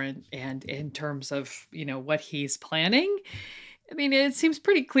parent and in terms of, what he's planning. I mean, it seems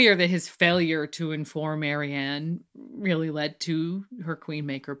pretty clear that his failure to inform Arianne really led to her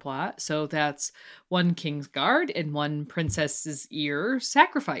Queenmaker plot. So that's one King's Guard and one Princess's Ear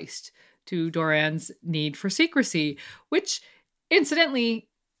sacrificed to Doran's need for secrecy, which incidentally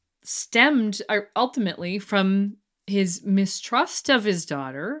stemmed ultimately from his mistrust of his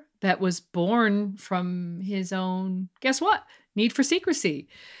daughter that was born from his own, guess what? Need for secrecy.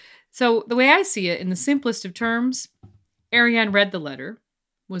 So the way I see it, in the simplest of terms, Arianne read the letter,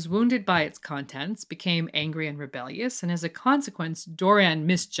 was wounded by its contents, became angry and rebellious, and as a consequence, Doran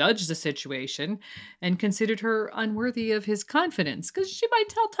misjudged the situation and considered her unworthy of his confidence, because she might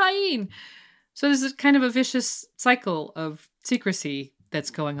tell Tyene. So there's a kind of a vicious cycle of secrecy that's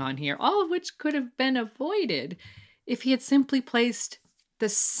going on here, all of which could have been avoided if he had simply placed the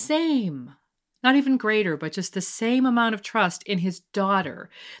same, not even greater, but just the same amount of trust in his daughter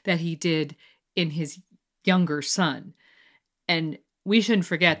that he did in his younger son. And we shouldn't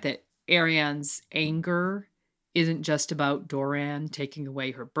forget that Arianne's anger isn't just about Doran taking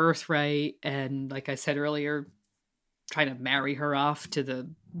away her birthright and, like I said earlier, trying to marry her off to the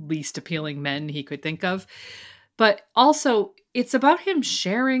least appealing men he could think of. But also, it's about him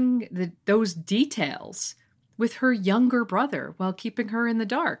sharing those details with her younger brother while keeping her in the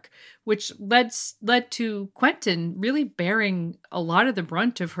dark, which led to Quentyn really bearing a lot of the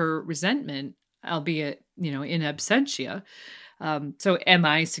brunt of her resentment, albeit, in absentia. So am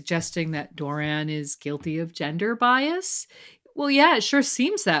I suggesting that Doran is guilty of gender bias? Well, yeah, it sure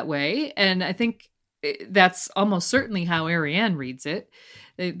seems that way. And I think that's almost certainly how Arianne reads it.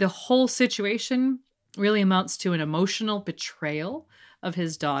 The whole situation really amounts to an emotional betrayal of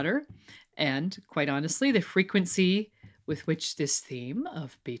his daughter. And quite honestly, the frequency with which this theme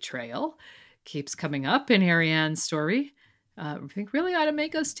of betrayal keeps coming up in Arianne's story, I think really ought to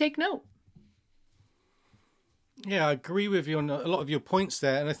make us take note. Yeah, I agree with you on a lot of your points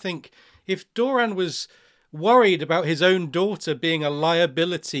there. And I think if Doran was worried about his own daughter being a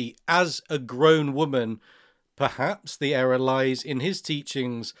liability as a grown woman, perhaps the error lies in his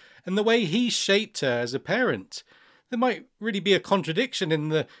teachings and the way he shaped her as a parent. There might really be a contradiction in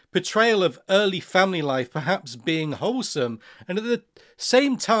the portrayal of early family life perhaps being wholesome, and at the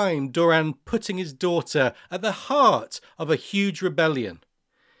same time Doran putting his daughter at the heart of a huge rebellion.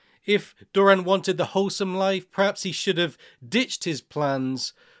 If Doran wanted the wholesome life, perhaps he should have ditched his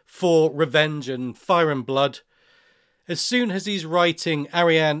plans for revenge and fire and blood. As soon as he's writing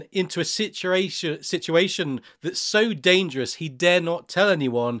Arianne into a situation that's so dangerous he dare not tell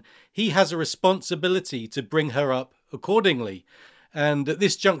anyone, he has a responsibility to bring her up accordingly. And at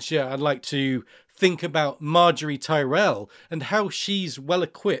this juncture, I'd like to think about Marjorie Tyrell and how she's well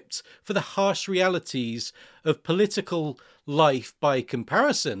equipped for the harsh realities of political life by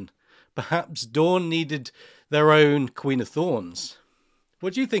comparison. Perhaps Dorne needed their own Queen of Thorns.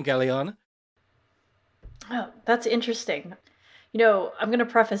 What do you think, Eliana? Oh, that's interesting. I'm going to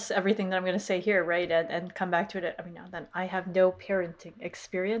preface everything that I'm going to say here, right? And come back to it every now and then. I have no parenting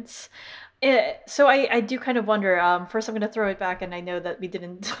experience. So I do kind of wonder, first I'm going to throw it back, and I know that we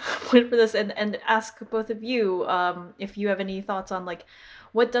didn't plan for this, and ask both of you if you have any thoughts on like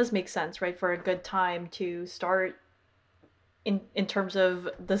what does make sense, right, for a good time to start in terms of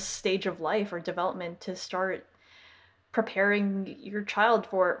the stage of life or development to start preparing your child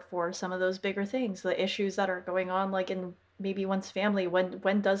for some of those bigger things, the issues that are going on, like in maybe one's family.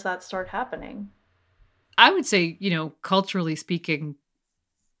 When does that start happening? I would say, culturally speaking,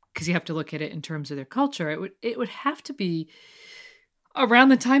 because you have to look at it in terms of their culture, it would have to be around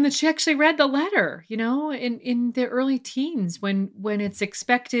the time that she actually read the letter, in the early teens, when it's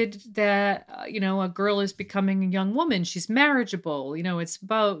expected that, a girl is becoming a young woman, she's marriageable, it's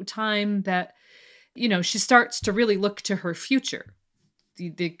about time that, she starts to really look to her future.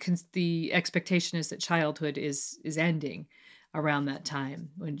 The expectation is that childhood is ending around that time,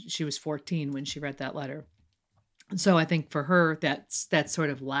 when she was 14 when she read that letter. So I think for her, that sort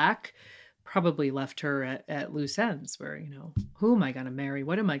of lack probably left her at loose ends, where, who am I going to marry?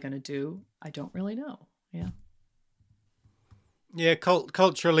 What am I going to do? I don't really know. Yeah. Yeah,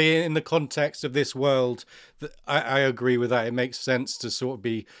 culturally, in the context of this world, I agree with that. It makes sense to sort of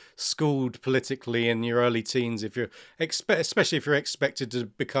be schooled politically in your early teens, if you're especially if you're expected to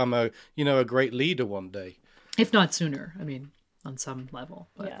become a great leader one day, if not sooner. I mean, on some level,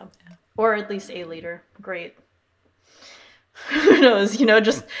 but, yeah, or at least a leader. Great. Who knows?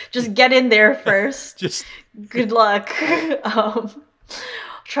 Just get in there first. Just good luck.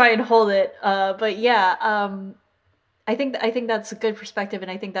 Try and hold it. But yeah. I think that's a good perspective,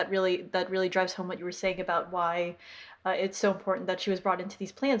 and I think that really drives home what you were saying about why it's so important that she was brought into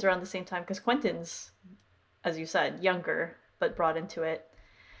these plans around the same time, because Quentyn's, as you said, younger, but brought into it.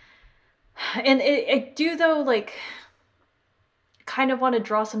 And I do, though, like, kind of want to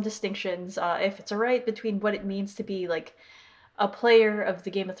draw some distinctions, if it's all right, between what it means to be like a player of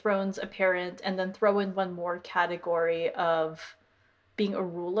the Game of Thrones, a parent, and then throw in one more category of being a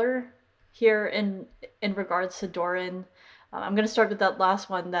ruler here in regards to Doran. I'm going to start with that last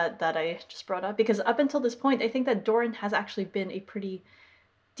one that I just brought up, because up until this point, I think that Doran has actually been a pretty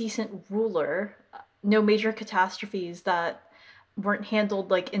decent ruler. No major catastrophes that weren't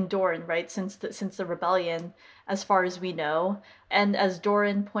handled like in Doran, right, since the rebellion, as far as we know. And as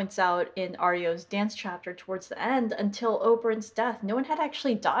Doran points out in Ario's dance chapter towards the end, until Oberyn's death, no one had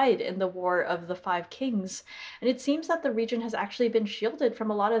actually died in the War of the Five Kings. And it seems that the region has actually been shielded from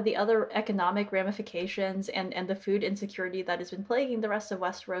a lot of the other economic ramifications and the food insecurity that has been plaguing the rest of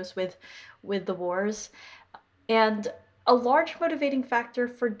Westeros with the wars. And a large motivating factor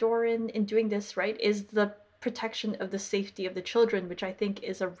for Doran in doing this, right, is the protection of the safety of the children, which I think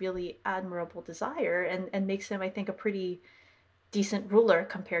is a really admirable desire, and makes him, I think, a pretty decent ruler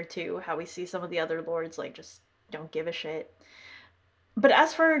compared to how we see some of the other lords, like, just don't give a shit. But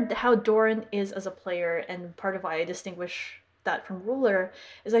as for how Doran is as a player, and part of why I distinguish that from Ruler,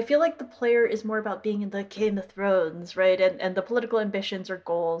 is I feel like the player is more about being in the Game of Thrones, right? And the political ambitions or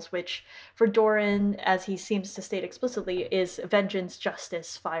goals, which for Doran, as he seems to state explicitly, is vengeance,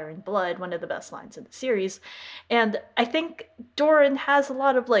 justice, fire, and blood, one of the best lines in the series. And I think Doran has a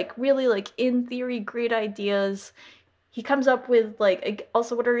lot of really in theory great ideas. He comes up with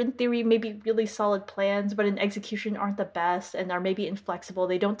also what are in theory maybe really solid plans, but in execution aren't the best and are maybe inflexible.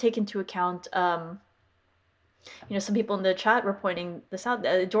 They don't take into account some people in the chat were pointing this out.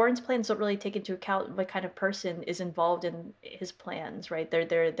 Doran's plans don't really take into account what kind of person is involved in his plans, right?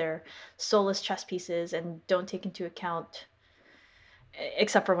 They're soulless chess pieces and don't take into account,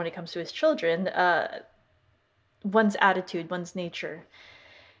 except for when it comes to his children, one's attitude, one's nature.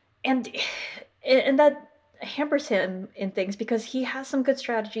 And that hampers him in things because he has some good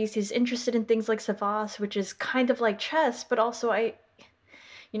strategies. He's interested in things like Savas, which is kind of like chess, but also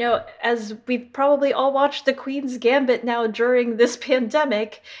as we've probably all watched The Queen's Gambit now during this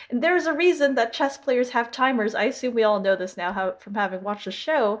pandemic, and there's a reason that chess players have timers. I assume we all know this now from having watched the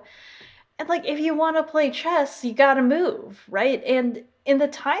show. And if you want to play chess, you gotta move, right? And in the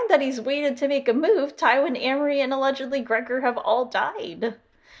time that he's waited to make a move, Tywin, Amory, and allegedly Gregor have all died.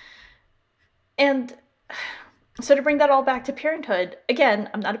 And so to bring that all back to parenthood, again,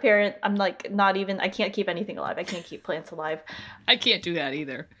 I'm not a parent. I'm I can't keep anything alive. I can't keep plants alive. I can't do that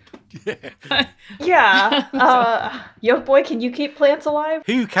either. Yeah. Yo, boy, can you keep plants alive?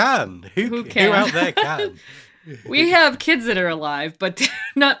 Who can? Who out there can? We have kids that are alive, but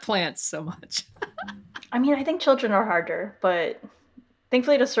not plants so much. I mean, I think children are harder, but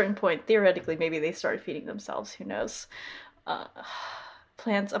thankfully at a certain point, theoretically, maybe they start feeding themselves. Who knows?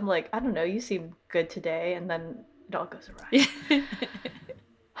 Plants, I'm I don't know, you seem good today, and then it all goes awry.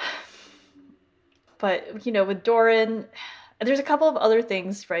 But, with Doran, there's a couple of other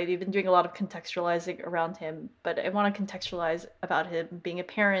things, right? You've been doing a lot of contextualizing around him, but I want to contextualize about him being a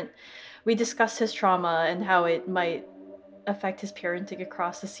parent. We discussed his trauma and how it might affect his parenting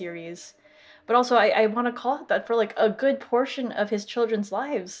across the series. But also, I want to call out that for a good portion of his children's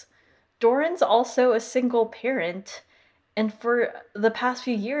lives, Doran's also a single parent, and for the past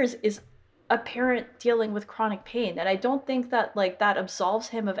few years is a parent dealing with chronic pain. And I don't think that that absolves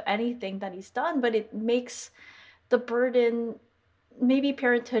him of anything that he's done, but it makes the burden, maybe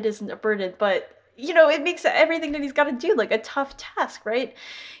parenthood isn't a burden, but it makes everything that he's got to do a tough task, right?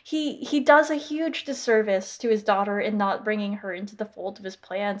 He does a huge disservice to his daughter in not bringing her into the fold of his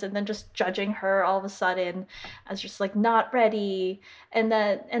plans, and then just judging her all of a sudden as just not ready,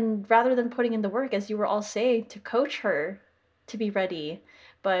 and rather than putting in the work, as you were all saying, to coach her to be ready.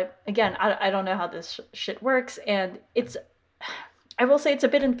 But again, I don't know how this shit works, and I will say it's a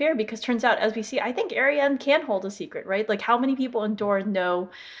bit unfair because turns out, as we see, I think Arianne can hold a secret, right? How many people in Doran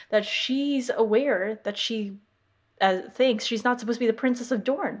know that she's aware that she thinks she's not supposed to be the princess of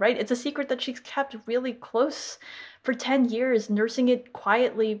Dorne, right? It's a secret that she's kept really close for 10 years, nursing it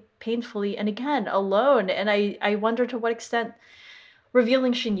quietly, painfully, and again, alone. And I wonder to what extent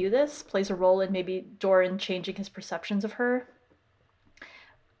revealing she knew this plays a role in maybe Doran changing his perceptions of her.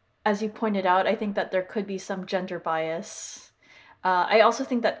 As you pointed out, I think that there could be some gender bias. I also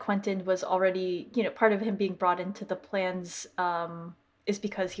think that Quentyn was already, part of him being brought into the plans is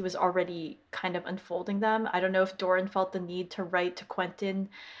because he was already kind of unfolding them. I don't know if Doran felt the need to write to Quentyn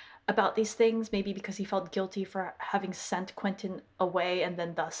about these things, maybe because he felt guilty for having sent Quentyn away, and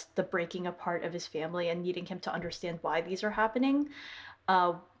then thus the breaking apart of his family and needing him to understand why these are happening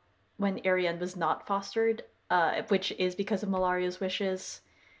when Arianne was not fostered, which is because of Malaria's wishes.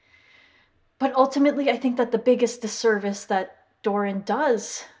 But ultimately, I think that the biggest disservice that Doran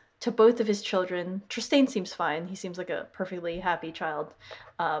does to both of his children, Trystane seems fine. He seems like a perfectly happy child.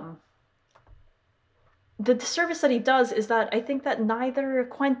 The disservice that he does is that I think that neither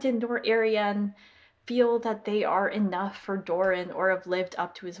Quentyn nor Arianne feel that they are enough for Doran or have lived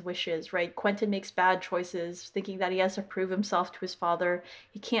up to his wishes, right? Quentyn makes bad choices, thinking that he has to prove himself to his father.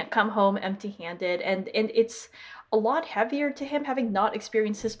 He can't come home empty-handed, and it's a lot heavier to him having not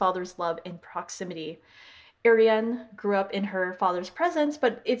experienced his father's love in proximity. Arianne grew up in her father's presence,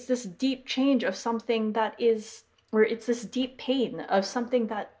 but it's this deep change of something that is, where it's this deep pain of something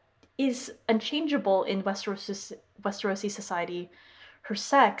that is unchangeable in Westerosi society, her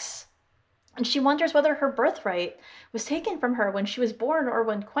sex. And she wonders whether her birthright was taken from her when she was born or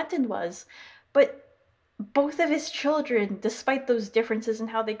when Quentyn was. But both of his children, despite those differences in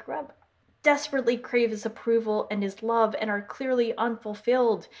how they grew up, desperately crave his approval and his love and are clearly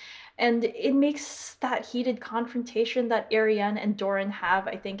unfulfilled. And it makes that heated confrontation that Arianne and Doran have,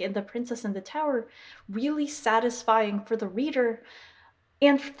 I think, in The Princess and the Tower really satisfying for the reader.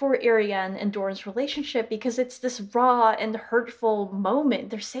 and for Arianne and Doran's relationship, because it's this raw and hurtful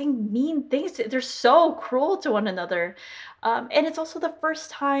moment. They're saying mean things. They're so cruel to one another. And it's also the first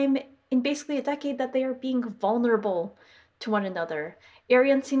time in basically a decade that they are being vulnerable to one another.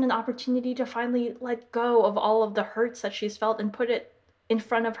 Arianne's seen an opportunity to finally let go of all of the hurts that she's felt and put it in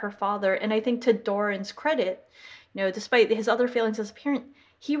front of her father. And I think to Doran's credit, despite his other failings as a parent,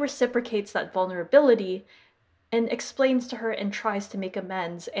 he reciprocates that vulnerability and explains to her and tries to make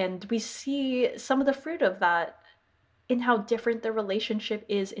amends. And we see some of the fruit of that in how different the relationship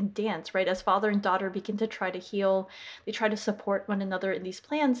is in dance, right? As father and daughter begin to try to heal, they try to support one another in these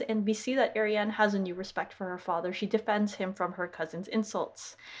plans. And we see that Arianne has a new respect for her father. She defends him from her cousin's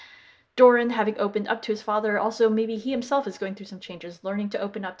insults. Doran, having opened up to his father, also maybe he himself is going through some changes, learning to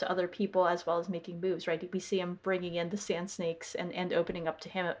open up to other people as well as making moves, right? We see him bringing in the Sand Snakes and opening up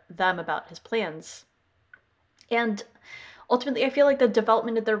to them about his plans. And ultimately, I feel like the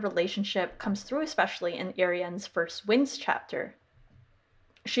development of their relationship comes through, especially in Arianne's first Winds chapter.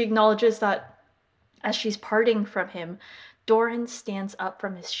 She acknowledges that as she's parting from him, Doran stands up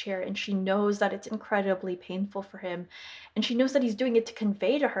from his chair, and she knows that it's incredibly painful for him. And she knows that he's doing it to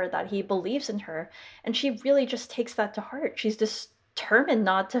convey to her that he believes in her. And she really just takes that to heart. She's determined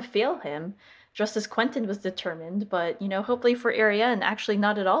not to fail him, just as Quentyn was determined, but, hopefully for Arianne, actually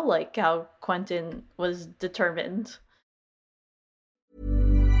not at all like how Quentyn was determined.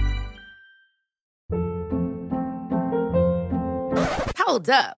 Hold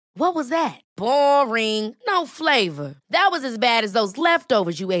up. What was that? Boring. No flavor. That was as bad as those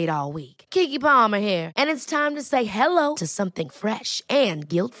leftovers you ate all week. Keke Palmer here, and it's time to say hello to something fresh and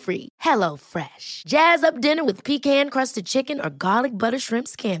guilt-free. HelloFresh. Jazz up dinner with pecan-crusted chicken or garlic butter shrimp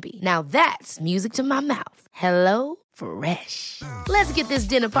scampi. Now that's music to my mouth. HelloFresh. Let's get this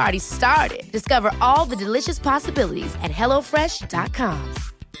dinner party started. Discover all the delicious possibilities at HelloFresh.com.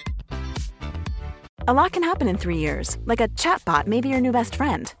 A lot can happen in 3 years, like a chatbot may be your new best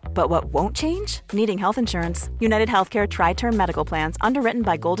friend. But what won't change? Needing health insurance. United Healthcare Tri-Term Medical Plans, underwritten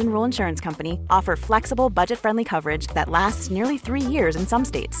by Golden Rule Insurance Company, offer flexible, budget-friendly coverage that lasts nearly 3 years in some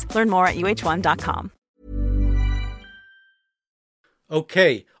states. Learn more at uh1.com.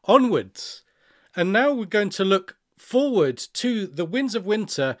 Okay, onwards. And now we're going to look forward to the Winds of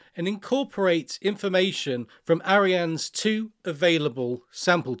Winter and incorporate information from Arianne's 2 available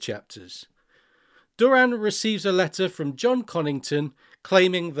sample chapters. Doran receives a letter from Jon Connington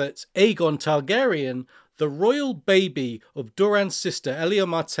claiming that Aegon Targaryen, the royal baby of Doran's sister Elia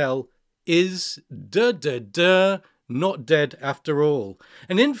Martell, is not dead after all,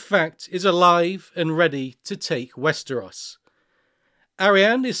 and in fact is alive and ready to take Westeros.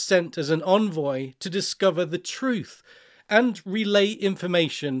 Arianne is sent as an envoy to discover the truth and relay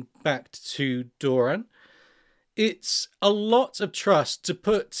information back to Doran. It's a lot of trust to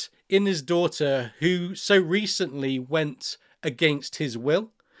put in his daughter, who so recently went against his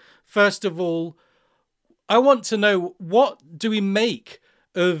will. First of all, I want to know, what do we make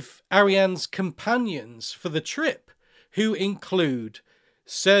of Arianne's companions for the trip, who include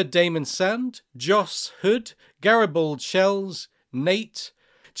Sir Daemon Sand, Joss Hood, Garibald Shells, Nate,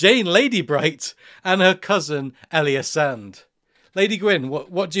 Jane Ladybright, and her cousin Elia Sand. Lady Gwyn,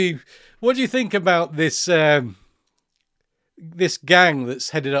 what do you think about this this gang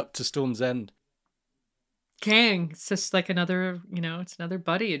that's headed up to Storm's End? Gang. It's just like another, it's another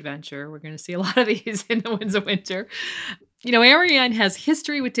buddy adventure. We're going to see a lot of these in the Winds of Winter. Arianne has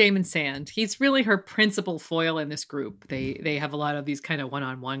history with Daemon Sand. He's really her principal foil in this group. They have a lot of these kind of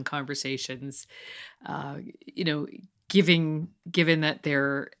one-on-one conversations, given that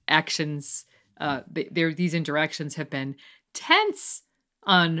their actions, these interactions have been tense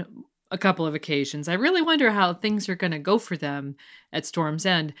on a couple of occasions. I really wonder how things are going to go for them at Storm's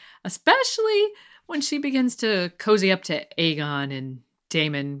End, especially when she begins to cozy up to Aegon and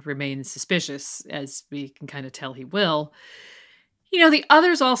Daemon remains suspicious, as we can kind of tell he will. The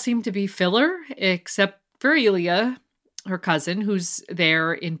others all seem to be filler, except for Elia, her cousin, who's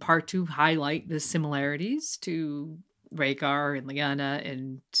there in part to highlight the similarities to Rhaegar and Lyanna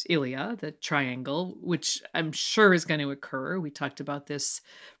and Elia, the triangle, which I'm sure is going to occur. We talked about this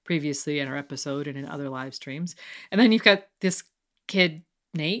previously in our episode and in other live streams. And then you've got this kid,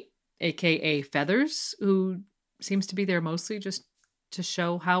 Nate, aka Feathers, who seems to be there mostly just to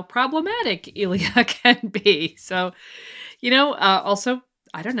show how problematic Elia can be. So, also,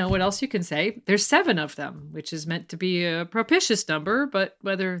 I don't know what else you can say. There's 7 of them, which is meant to be a propitious number, but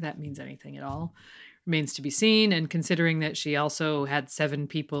whether that means anything at all remains to be seen. And considering that she also had 7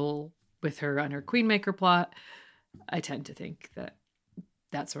 people with her on her Queenmaker plot, I tend to think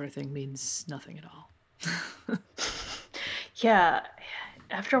that sort of thing means nothing at all. Yeah,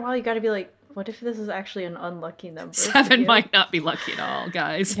 after a while, you got to be like, what if this is actually an unlucky number? 7 might not be lucky at all,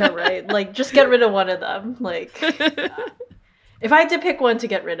 guys. Yeah, right. Like, just get rid of one of them. Like, if I had to pick one to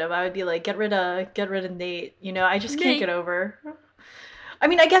get rid of, I would be like, get rid of Nate. You know, I just can't get over. I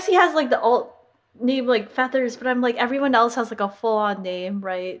mean, I guess he has like the alt name like Feathers, but I'm like, everyone else has like a full on name,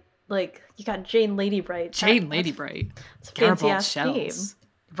 right? Like, you got Jane Ladybright. Jane Ladybright. It's a fancy ass name,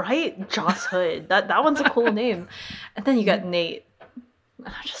 right? Joss Hood. That one's a cool name. And then you got Nate. And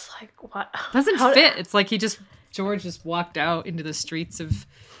I'm just like, what? Doesn't fit. It's like George just walked out into the streets of, of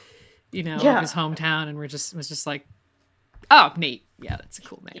his hometown, and was just like, oh, Nate. Yeah, that's a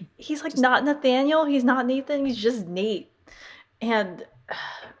cool name. He's like not Nathaniel. He's not Nathan. He's just Nate. And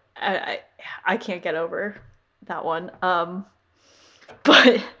I can't get over that one.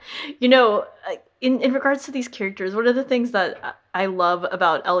 But in regards to these characters, one of the things that I love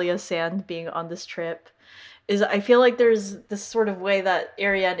about Elia Sand being on this trip is I feel like there's this sort of way that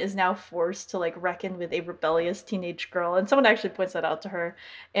Ariane is now forced to like reckon with a rebellious teenage girl, and someone actually points that out to her,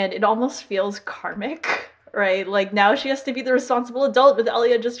 and it almost feels karmic, right? Like now she has to be the responsible adult, with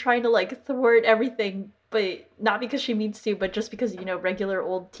Elia just trying to like thwart everything, but not because she means to, but just because, regular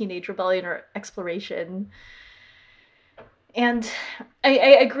old teenage rebellion or exploration. And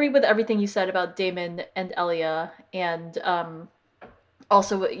I agree with everything you said about Damon and Elia, and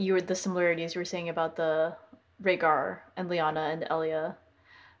also what the similarities you were saying about the Rhaegar and Lyanna and Elia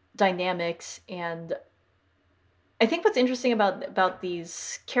dynamics. And I think what's interesting about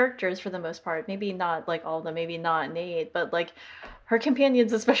these characters, for the most part, maybe not like all of them, maybe not Nate, but like her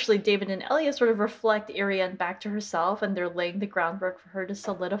companions, especially David and Elia, sort of reflect Ariane back to herself, and they're laying the groundwork for her to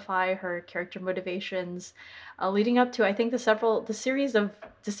solidify her character motivations, leading up to, I think, the series of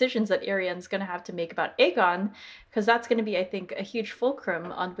decisions that Ariane's going to have to make about Aegon, because that's going to be, I think, a huge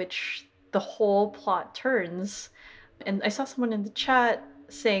fulcrum on which the whole plot turns. And I saw someone in the chat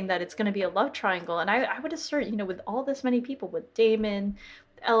saying that it's going to be a love triangle, and I would assert, with all this many people, with Daemon,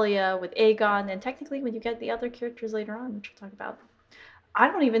 with Elia, with Aegon, and technically when you get the other characters later on, which we'll talk about, I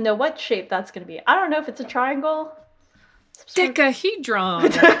don't even know what shape that's going to be. I don't know if it's a triangle.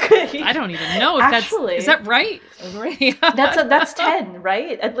 Decahedron. I don't even know if actually, is that right? That's 10,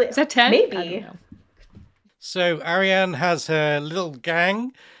 right? Is that 10? Maybe. So Ariane has her little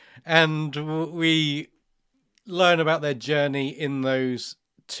gang, and we learn about their journey in those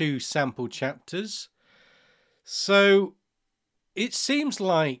 2 sample chapters. So it seems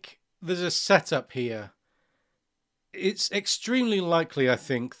like there's a setup here. It's extremely likely, I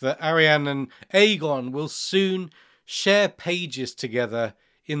think, that Ariane and Aegon will soon share pages together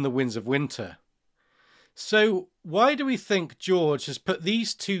in the Winds of Winter. So why do we think George has put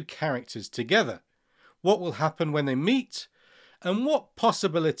these 2 characters together? What will happen when they meet? And what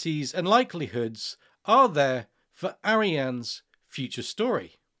possibilities and likelihoods are there for Ariane's future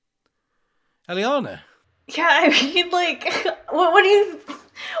story? Eliana? Yeah, I mean, like, what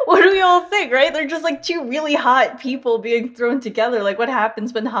do we all think, right? They're just like 2 really hot people being thrown together. Like, what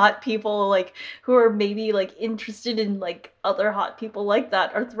happens when hot people, like, who are maybe, like, interested in, like, other hot people like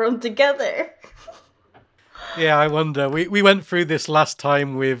that are thrown together? Yeah, I wonder. We went through this last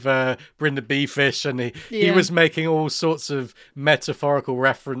time with Brynda Beefish, and he was making all sorts of metaphorical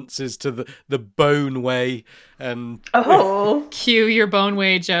references to the bone way. And cue your bone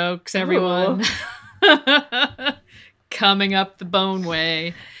way jokes, everyone. Coming up the bone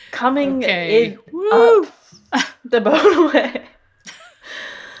way. Coming up the bone way.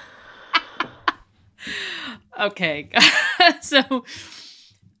 Okay, so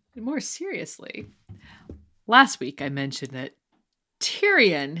more seriously, last week I mentioned that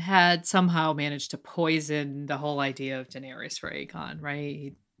Tyrion had somehow managed to poison the whole idea of Daenerys for Aegon, right?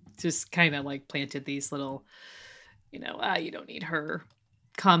 He just kind of like planted these little, you don't need her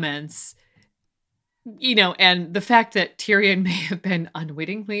comments. And the fact that Tyrion may have been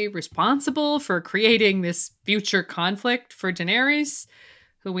unwittingly responsible for creating this future conflict for Daenerys,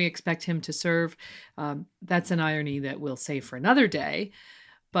 who we expect him to serve, that's an irony that we'll save for another day.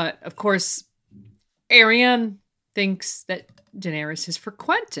 But of course, Ariane thinks that Daenerys is for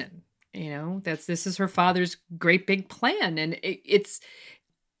Quentyn. This is her father's great big plan, and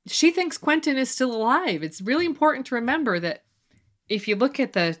she thinks Quentyn is still alive. It's really important to remember that if you look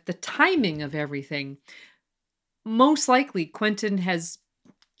at the timing of everything, most likely Quentyn has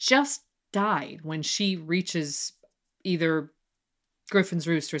just died when she reaches either Griffin's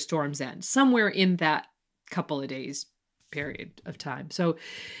Roost or Storm's End, somewhere in that couple of days period of time. So,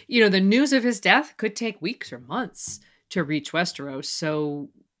 the news of his death could take weeks or months to reach Westeros. So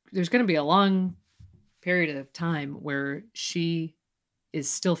there's going to be a long period of time where she is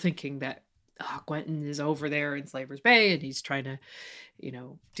still thinking that Quentin is over there in Slaver's Bay and he's trying to,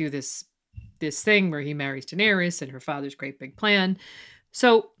 do this thing where he marries Daenerys and her father's great big plan.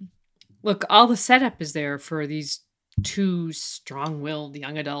 So, look, all the setup is there for these two strong-willed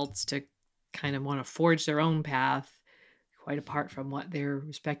young adults to kind of want to forge their own path, quite apart from what their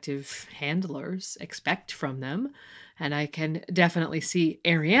respective handlers expect from them. And I can definitely see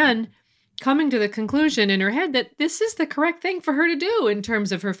Arianne coming to the conclusion in her head that this is the correct thing for her to do in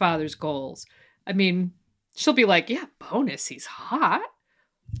terms of her father's goals. I mean, she'll be like, yeah, bonus, he's hot,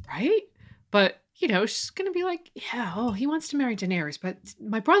 right? But, she's going to be like, yeah, he wants to marry Daenerys, but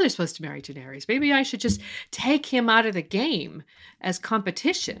my brother's supposed to marry Daenerys. Maybe I should just take him out of the game as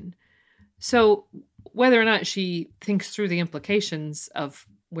competition. So whether or not she thinks through the implications of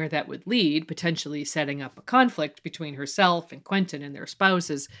where that would lead, potentially setting up a conflict between herself and Quentin and their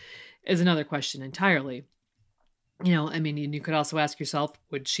spouses, is another question entirely. You could also ask yourself,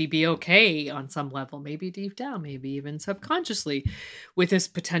 would she be okay on some level, maybe deep down, maybe even subconsciously, with this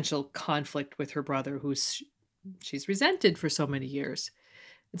potential conflict with her brother who she's resented for so many years?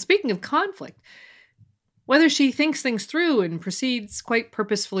 And speaking of conflict, whether she thinks things through and proceeds quite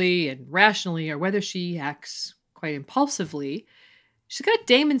purposefully and rationally, or whether she acts quite impulsively, she's got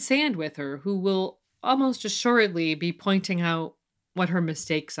Daemon Sand with her, who will almost assuredly be pointing out what her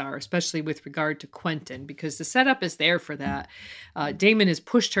mistakes are, especially with regard to Quentin, because the setup is there for that. Daemon has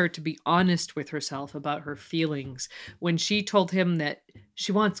pushed her to be honest with herself about her feelings. When she told him that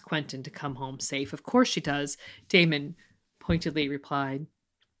she wants Quentin to come home safe, of course she does, Daemon pointedly replied,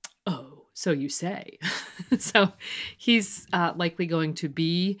 "Oh, so you say." So he's likely going to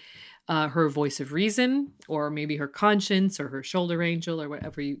be her voice of reason, or maybe her conscience, or her shoulder angel, or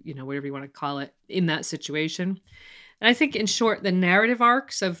whatever whatever you want to call it in that situation. And I think, in short, the narrative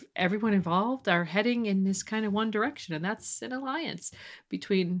arcs of everyone involved are heading in this kind of one direction, and that's an alliance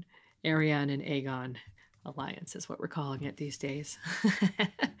between Arianne and Aegon. Alliance is what we're calling it these days.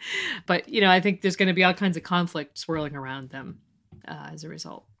 But, I think there's going to be all kinds of conflict swirling around them as a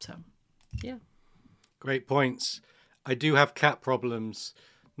result. So, yeah. Great points. I do have cat problems.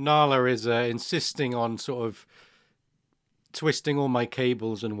 Nala is insisting on sort of twisting all my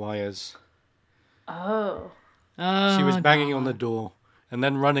cables and wires. Oh. She was banging on the door and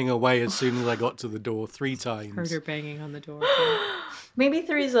then running away as soon as I got to the door 3 times. Heard her banging on the door. Maybe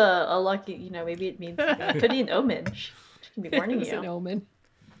 3's a lucky, maybe it means it could be an omen. She can be warning you. An omen.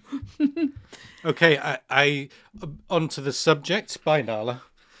 Okay, I onto the subject. Bye, Nala.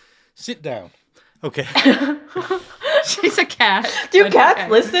 Sit down. Okay. She's a cat. Do cats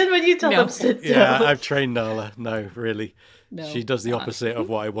listen when you tell them sit down? Yeah, I've trained Nala. No, really. No, she does the opposite of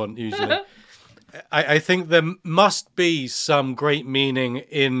what I want usually. I think there must be some great meaning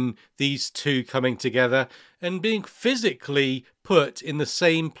in these two coming together and being physically put in the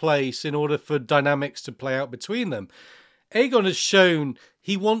same place in order for dynamics to play out between them. Aegon has shown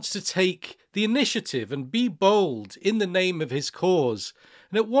he wants to take the initiative and be bold in the name of his cause.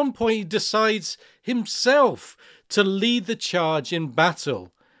 And at one point he decides himself to lead the charge in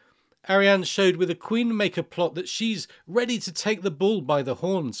battle. Arianne showed with a Queenmaker plot that she's ready to take the bull by the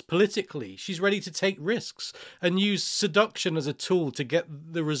horns politically. She's ready to take risks and use seduction as a tool to get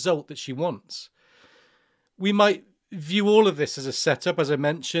the result that she wants. We might view all of this as a setup, as I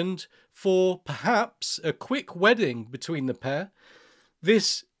mentioned, for perhaps a quick wedding between the pair.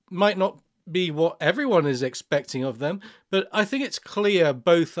 This might not be what everyone is expecting of them, but I think it's clear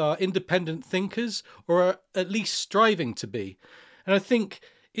both are independent thinkers, or are at least striving to be. And I think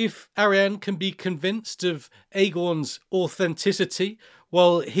if Arianne can be convinced of Aegon's authenticity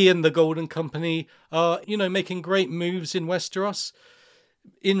while he and the Golden Company are, making great moves in Westeros,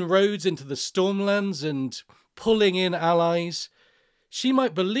 inroads into the Stormlands and pulling in allies, she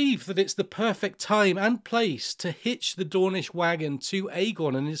might believe that it's the perfect time and place to hitch the Dornish wagon to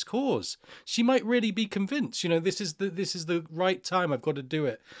Aegon and his cause. She might really be convinced, this is the right time, I've got to do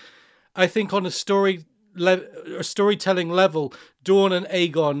it. I think on a storytelling level, Dorne and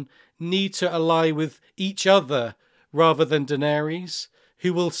Aegon need to ally with each other rather than Daenerys,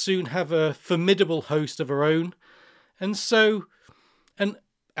 who will soon have a formidable host of her own. And so an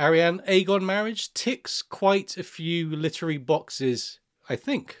Arianne-Aegon marriage ticks quite a few literary boxes, I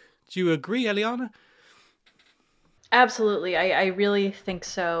think. Do you agree, Eliana? Absolutely. I really think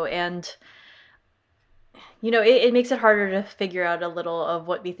so. And, it makes it harder to figure out a little of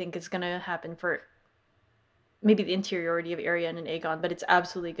what we think is going to happen for maybe the interiority of Arianne and Aegon, but it's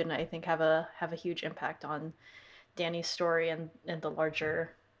absolutely going to, I think, have a huge impact on Dany's story and the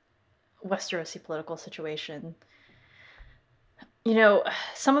larger Westerosi political situation.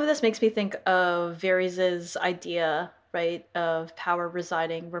 Some of this makes me think of Varys' idea right, of power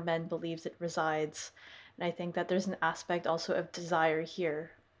residing where men believes it resides. And I think that there's an aspect also of desire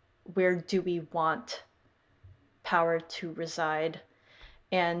here. Where do we want power to reside?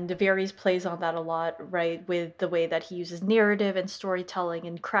 And Varys plays on that a lot, right, with the way that he uses narrative and storytelling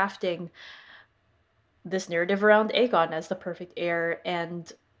and crafting this narrative around Aegon as the perfect heir,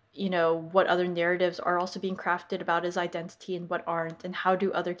 and what other narratives are also being crafted about his identity and what aren't, and how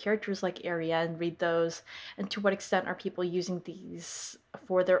do other characters like Arianne read those, and to what extent are people using these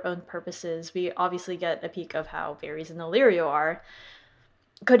for their own purposes. We obviously get a peek of how Varys and Illyrio are.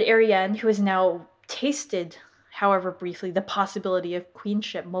 Could Arianne, who has now tasted, however briefly, the possibility of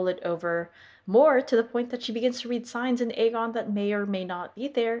queenship, mull it over more to the point that she begins to read signs in Aegon that may or may not be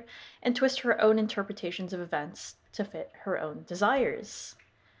there, and twist her own interpretations of events to fit her own desires?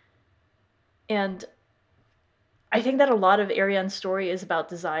 And I think that a lot of Arianne's story is about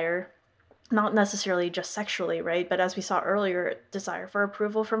desire, not necessarily just sexually, right? But as we saw earlier, desire for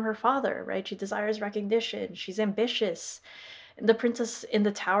approval from her father, right? She desires recognition. She's ambitious. In The Princess in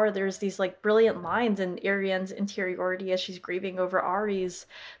the Tower, there's these like brilliant lines in Arianne's interiority as she's grieving over Ares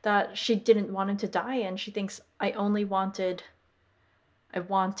that she didn't want him to die, and she thinks, I wanted,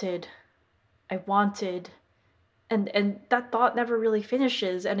 and that thought never really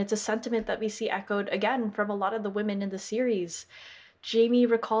finishes, and it's a sentiment that we see echoed again from a lot of the women in the series. Jaime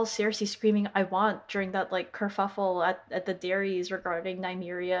recalls Cersei screaming, I want, during that like kerfuffle at the dairies regarding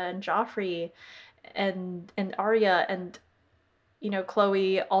Nymeria and Joffrey and Arya, and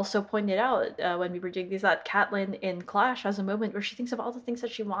Chloe also pointed out when we were doing these that Catelyn in Clash has a moment where she thinks of all the things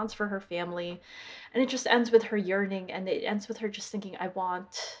that she wants for her family, and it just ends with her yearning, and it ends with her just thinking, I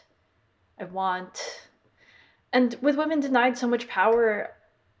want. And with women denied so much power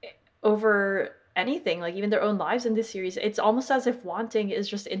over anything, like even their own lives in this series, it's almost as if wanting is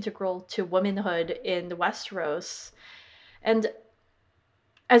just integral to womanhood in Westeros. And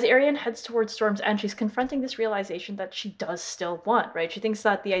as Arianne heads towards Storm's End, she's confronting this realization that she does still want, right? She thinks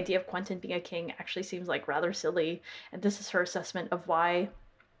that the idea of Quentyn being a king actually seems like rather silly, and this is her assessment of why,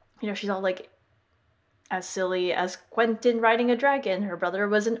 she's all like, as silly as Quentyn riding a dragon. Her brother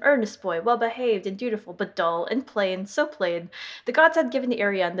was an earnest boy, well-behaved and dutiful, but dull and plain, so plain. The gods had given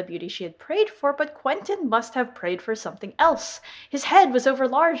Arianne the beauty she had prayed for, but Quentyn must have prayed for something else. His head was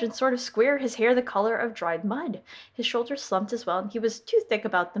overlarge and sort of square, his hair the color of dried mud. His shoulders slumped as well, and he was too thick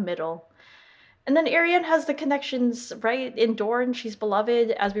about the middle. And then Arianne has the connections, right? In Dorne, she's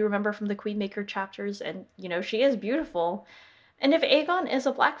beloved, as we remember from the Queenmaker chapters, and, she is beautiful. And if Aegon is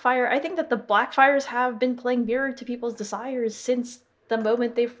a Blackfyre, I think that the Blackfyres have been playing mirror to people's desires since the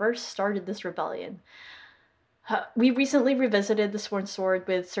moment they first started this rebellion. We recently revisited The Sworn Sword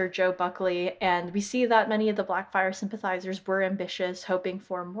with Sir Joe Buckley, and we see that many of the Blackfyre sympathizers were ambitious, hoping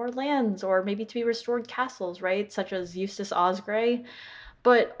for more lands, or maybe to be restored castles, right? Such as Eustace Osgrey.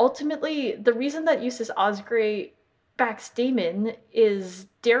 But ultimately, the reason that Eustace Osgrey backs Daemon is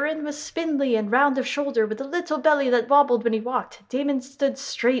Daeron was spindly and round of shoulder with a little belly that wobbled when he walked. Daemon stood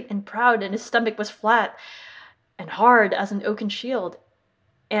straight and proud, and his stomach was flat and hard as an oaken shield.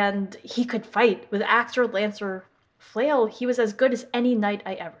 And he could fight with axe or lance or flail. He was as good as any knight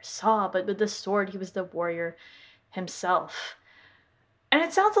I ever saw, but with the sword he was the warrior himself. And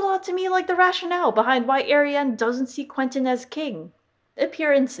it sounds a lot to me like the rationale behind why Arianne doesn't see Quentyn as king.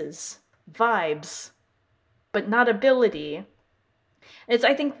 Appearances, vibes, but not ability. It's,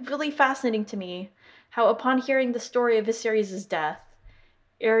 I think, really fascinating to me how upon hearing the story of Viserys' death,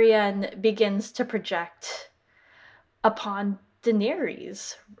 Arianne begins to project upon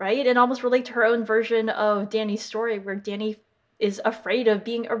Daenerys, right? And almost relate to her own version of Dany's story, where Dany is afraid of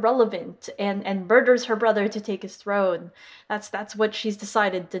being irrelevant and murders her brother to take his throne. That's what she's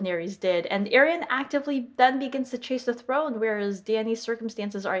decided Daenerys did. And Arianne actively then begins to chase the throne, whereas Dany's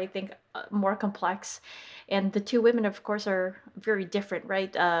circumstances are, I think, more complex. And the two women, of course, are very different,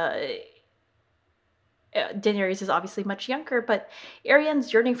 right? Daenerys is obviously much younger, but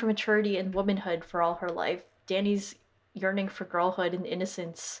Arianne's yearning for maturity and womanhood for all her life. Dany's yearning for girlhood and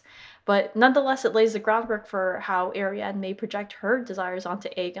innocence. But nonetheless, it lays the groundwork for how Arianne may project her desires onto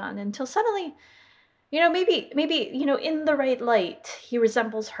Aegon until suddenly, maybe, in the right light, he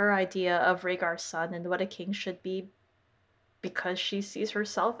resembles her idea of Rhaegar's son and what a king should be, because she sees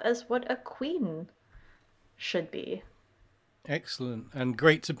herself as what a queen should be. Excellent. And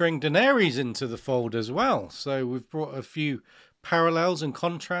great to bring Daenerys into the fold as well. So we've brought a few parallels and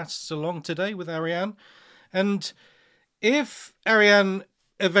contrasts along today with Arianne. And if Arianne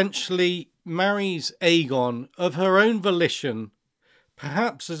eventually marries Aegon of her own volition,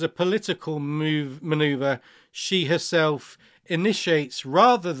 perhaps as a political maneuver she herself initiates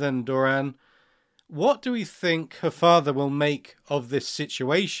rather than Doran, What do we think her father will make of this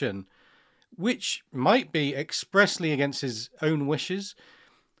situation, which might be expressly against his own wishes,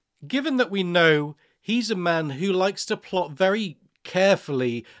 given that we know he's a man who likes to plot very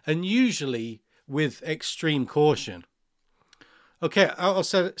carefully and usually with extreme caution? Okay, I'll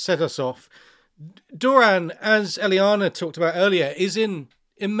set us off. Doran, as Eliana talked about earlier, is in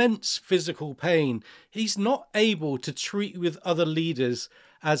immense physical pain. He's not able to treat with other leaders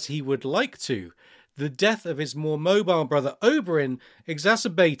as he would like to. The death of his more mobile brother Oberyn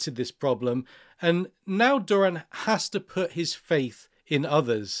exacerbated this problem, and now Doran has to put his faith in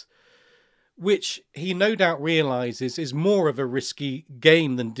others, which he no doubt realises is more of a risky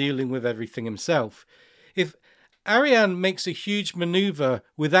game than dealing with everything himself. If Arianne makes a huge manoeuvre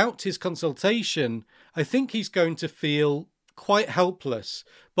without his consultation, I think he's going to feel quite helpless.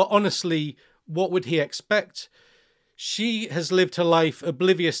 But honestly, what would he expect? She has lived her life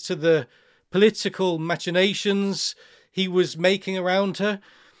oblivious to the political machinations he was making around her,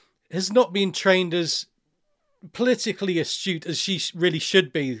 has not been trained as politically astute as she really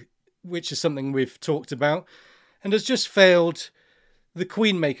should be, which is something we've talked about, and has just failed the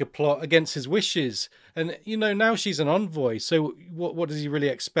Queenmaker plot against his wishes. And, now she's an envoy, so what does he really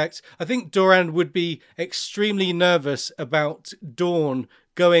expect? I think Doran would be extremely nervous about Dorne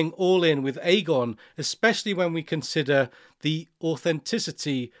going all in with Aegon, especially when we consider the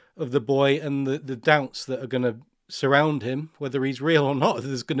authenticity of the boy and the doubts that are going to surround him. Whether he's real or not,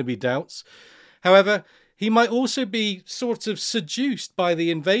 there's going to be doubts. However, he might also be sort of seduced by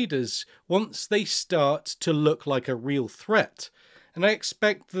the invaders once they start to look like a real threat. And I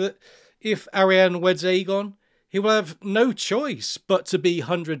expect that if Arianne weds Aegon, he will have no choice but to be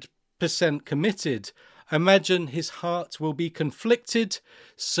 100% committed. I imagine his heart will be conflicted,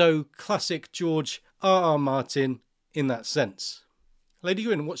 so classic George R.R. Martin in that sense. Lady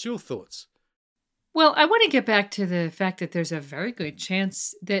Gwyn, what's your thoughts? Well, I want to get back to the fact that there's a very good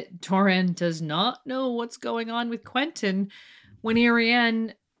chance that Doran does not know what's going on with Quentyn when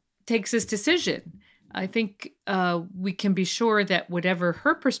Arianne takes this decision. I think we can be sure that whatever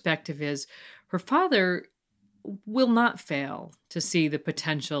her perspective is, her father will not fail to see the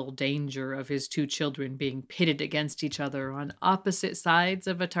potential danger of his two children being pitted against each other on opposite sides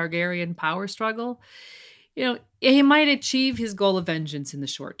of a Targaryen power struggle. He might achieve his goal of vengeance in the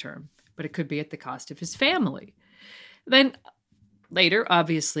short term, but it could be at the cost of his family. Then later,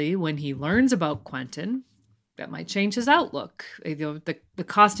 obviously, when he learns about Quentyn, that might change his outlook. The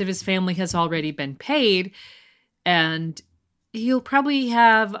cost of his family has already been paid, and he'll probably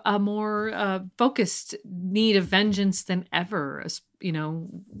have a more focused need of vengeance than ever,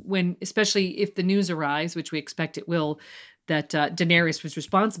 especially if the news arrives, which we expect it will, that Daenerys was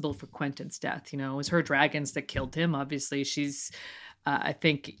responsible for Quentyn's death. It was her dragons that killed him. Obviously, I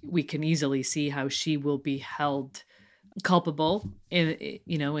think we can easily see how she will be held culpable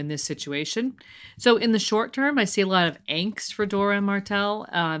in this situation. So in the short term, I see a lot of angst for Doran Martell.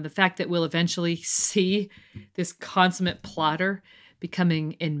 The fact that we'll eventually see this consummate plotter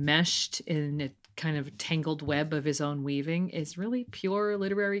becoming enmeshed in a kind of tangled web of his own weaving is really pure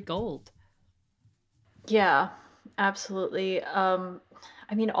literary gold. Yeah, absolutely. All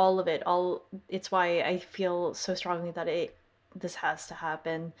of it. It's why I feel so strongly that this has to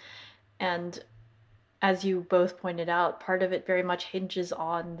happen. And as you both pointed out, part of it very much hinges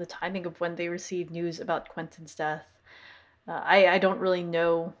on the timing of when they receive news about Quentyn's death. I don't really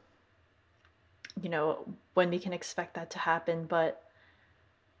know, when we can expect that to happen, but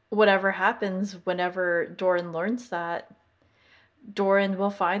whatever happens, whenever Doran learns that, Doran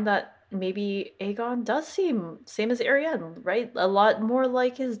will find that maybe Aegon does seem same as Arianne, right? A lot more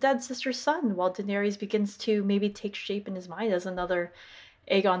like his dead sister's son, while Daenerys begins to maybe take shape in his mind as another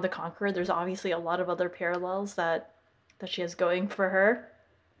Aegon the Conqueror. There's obviously a lot of other parallels that she has going for her,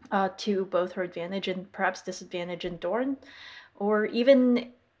 to both her advantage and perhaps disadvantage in Dorne, or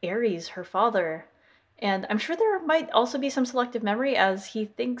even Aerys, her father. And I'm sure there might also be some selective memory as he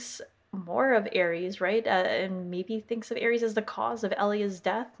thinks more of Aerys, right? And maybe thinks of Aerys as the cause of Elya's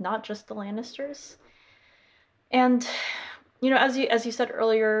death, not just the Lannisters. And, as you said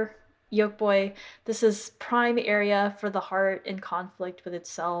earlier, Yoke Boy, this is prime area for the heart in conflict with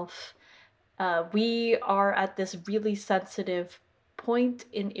itself. We are at this really sensitive point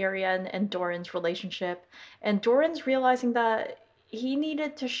in Arianne and Doran's relationship, and Doran's realizing that he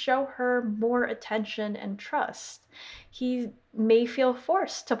needed to show her more attention and trust. He may feel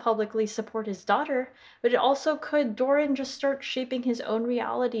forced to publicly support his daughter, but it also could Doran just start shaping his own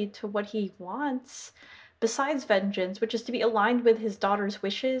reality to what he wants, besides vengeance, which is to be aligned with his daughter's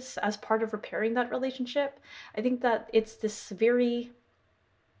wishes as part of repairing that relationship. I think that it's this very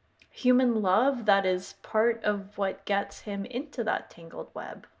human love that is part of what gets him into that tangled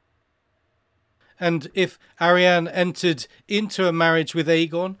web. And if Arianne entered into a marriage with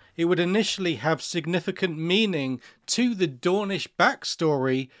Aegon, it would initially have significant meaning to the Dornish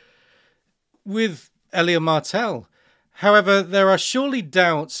backstory with Elia Martell. However, there are surely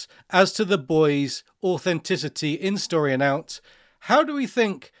doubts as to the boy's authenticity in Story and Out. How do we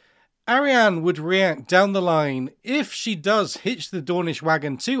think Arianne would react down the line if she does hitch the Dornish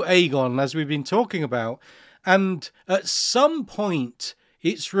wagon to Aegon, as we've been talking about, and at some point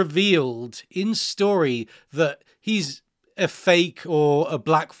it's revealed in Story that he's a fake or a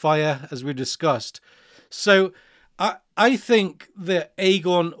Blackfire, as we discussed? So I think the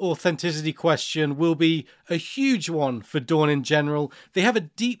Aegon authenticity question will be a huge one for Dorne in general. They have a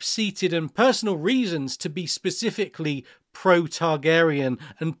deep-seated and personal reasons to be specifically pro-Targaryen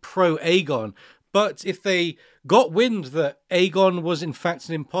and pro-Aegon. But if they got wind that Aegon was in fact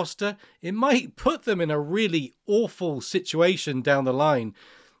an imposter, it might put them in a really awful situation down the line.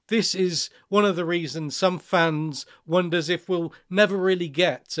 This is one of the reasons some fans wonders if we'll never really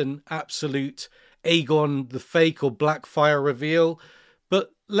get an absolute Aegon the fake or Blackfire reveal.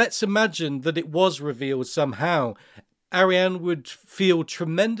 But let's imagine that it was revealed somehow. Arianne would feel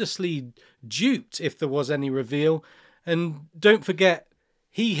tremendously duped if there was any reveal. And don't forget,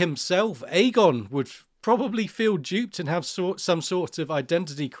 he himself, Aegon, would probably feel duped and have some sort of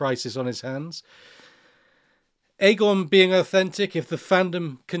identity crisis on his hands. Aegon being authentic, if the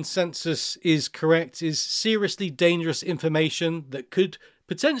fandom consensus is correct, is seriously dangerous information that could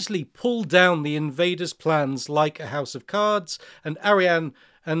potentially pull down the invaders' plans like a House of Cards, and Arianne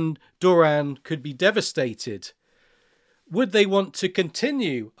and Doran could be devastated. Would they want to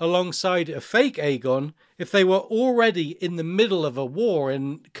continue alongside a fake Aegon if they were already in the middle of a war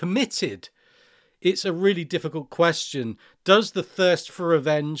and committed? It's a really difficult question. Does the thirst for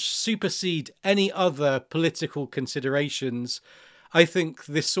revenge supersede any other political considerations? I think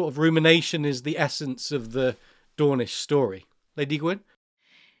this sort of rumination is the essence of the Dornish story. Lady Gwyn?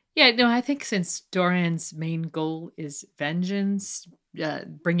 Yeah, no, I think since Doran's main goal is vengeance,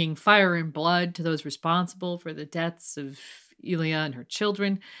 bringing fire and blood to those responsible for the deaths of Elia and her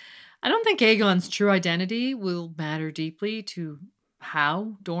children, I don't think Aegon's true identity will matter deeply to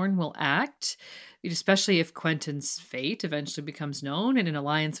how Dorne will act, especially if Quentyn's fate eventually becomes known and an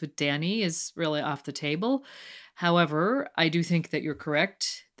alliance with Dany is really off the table. However, I do think that you're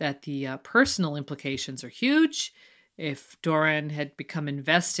correct that the personal implications are huge. If Doran had become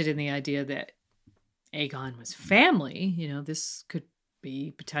invested in the idea that Aegon was family, this could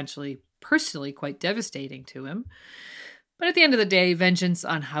be potentially personally quite devastating to him. But at the end of the day, vengeance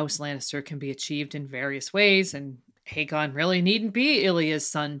on House Lannister can be achieved in various ways, and Aegon really needn't be Ilya's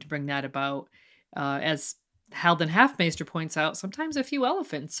son to bring that about. As Haldon Halfmaester points out, sometimes a few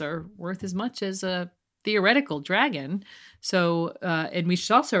elephants are worth as much as a theoretical dragon. So, and we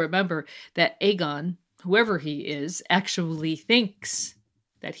should also remember that Aegon, whoever he is, actually thinks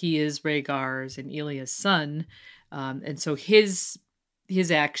that he is Rhaegar's and Ilya's son. And so his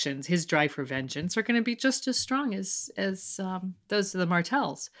actions, his drive for vengeance are going to be just as strong as those of the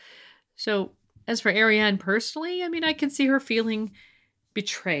Martells. So as for Arianne personally, I can see her feeling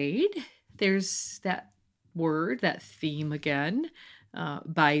betrayed. There's that word, that theme again,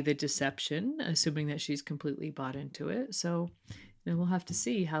 by the deception, assuming that she's completely bought into it. So we'll have to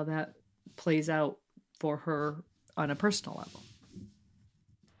see how that plays out for her on a personal level.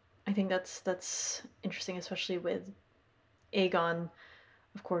 I think that's interesting, especially with Aegon,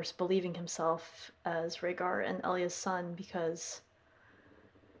 of course, believing himself as Rhaegar and Elya's son, because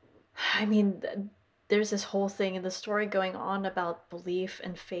there's this whole thing in the story going on about belief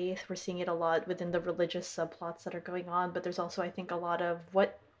and faith. We're seeing it a lot within the religious subplots that are going on, but there's also, I think, a lot of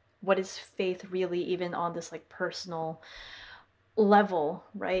what is faith really, even on this personal level,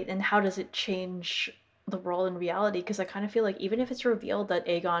 right? And how does it change the world in reality? Because I kind of feel like even if it's revealed that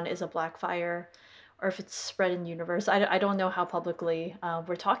Aegon is a Blackfire, or if it's spread in the universe, I don't know how publicly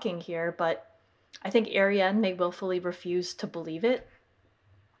we're talking here, but I think Arianne may willfully refuse to believe it.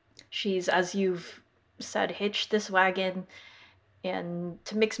 She's, as you've said, hitched this wagon, and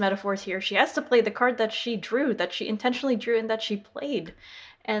to mix metaphors here, she has to play the card that she drew, that she intentionally drew, and that she played.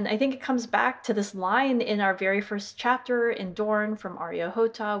 And I think it comes back to this line in our very first chapter in Dorne from Arya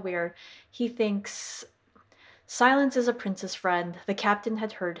Hota, where he thinks, "Silence is a prince's friend. The captain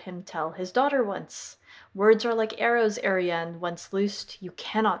had heard him tell his daughter once. Words are like arrows, Arianne. Once loosed, you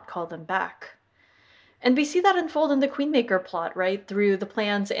cannot call them back." And we see that unfold in the Queenmaker plot, right? Through the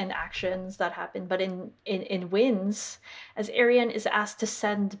plans and actions that happen. But in Winds, as Arianne is asked to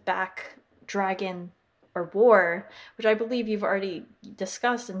send back Dragon or war, which I believe you've already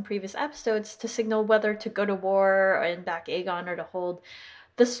discussed in previous episodes, to signal whether to go to war and back Aegon or to hold.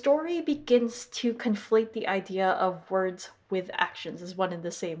 The story begins to conflate the idea of words with actions as one and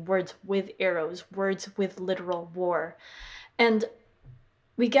the same, words with arrows, words with literal war. And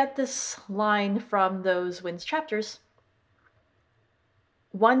we get this line from those Winds chapters.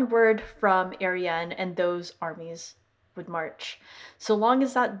 One word from Arianne and those armies would march, so long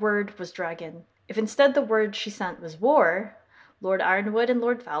as that word was dragon. If instead the word she sent was war, Lord Ironwood and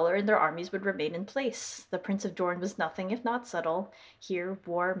Lord Fowler and their armies would remain in place. The Prince of Dorne was nothing if not subtle. Here,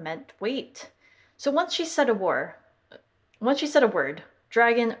 war meant wait. So once she said a word,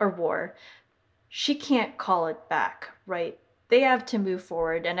 dragon or war, she can't call it back, right? They have to move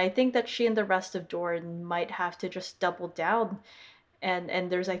forward, and I think that she and the rest of Dorne might have to just double down. And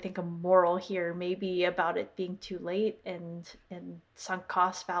there's, I think, a moral here, maybe about it being too late and sunk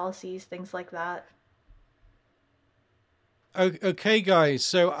cost fallacies, things like that. Okay, guys,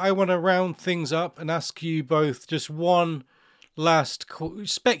 so I want to round things up and ask you both just one last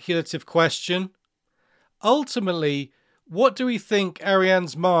speculative question. Ultimately, what do we think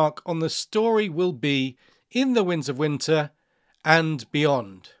Arianne's mark on the story will be in The Winds of Winter and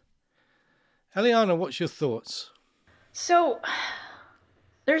beyond? Eliana, what's your thoughts? So,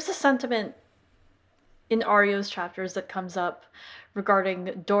 there's a sentiment in Ario's chapters that comes up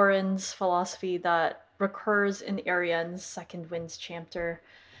regarding Doran's philosophy that recurs in Arianne's Second Winds chapter,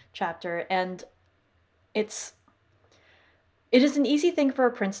 and it is an easy thing for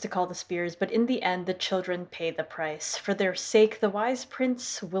a prince to call the spears, but in the end the children pay the price. For their sake the wise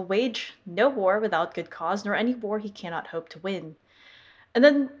prince will wage no war without good cause, nor any war he cannot hope to win. And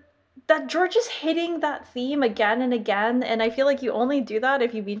then that George is hitting that theme again and again, and I feel like you only do that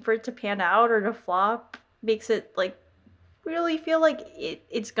if you mean for it to pan out or to flop. Makes it like really feel like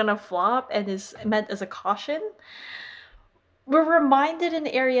it's gonna flop and is meant as a caution. We're reminded in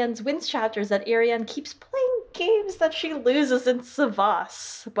Arianne's Winds chapters that Arianne keeps playing games that she loses in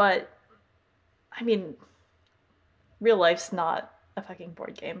Savas, but I mean, real life's not a fucking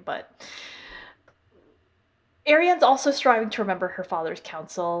board game, but Arianne's also striving to remember her father's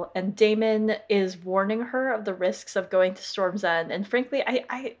counsel, and Daemon is warning her of the risks of going to Storm's End. And frankly,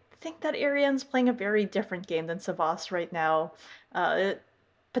 I think that Arianne's playing a very different game than Savas right now,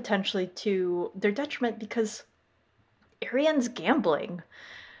 potentially to their detriment, because Arianne's gambling.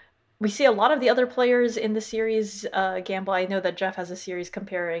 We see a lot of the other players in the series gamble. I know that Jeff has a series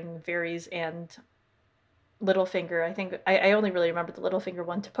comparing Varys and Littlefinger. I think I only really remember the Littlefinger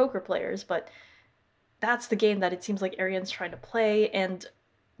one to poker players, but that's the game that it seems like Arianne's trying to play, and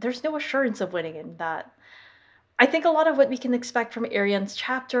there's no assurance of winning in that. I think a lot of what we can expect from Arianne's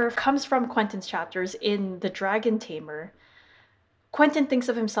chapter comes from Quentyn's chapters in The Dragon Tamer. Quentyn thinks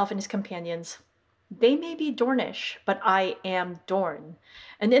of himself and his companions. They may be Dornish, but I am Dorne.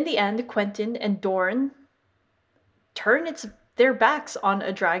 And in the end, Quentyn and Dorne turn their backs on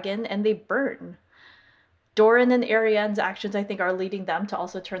a dragon and they burn. Doran and Arianne's actions, I think, are leading them to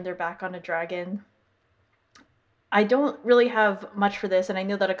also turn their back on a dragon. I don't really have much for this, and I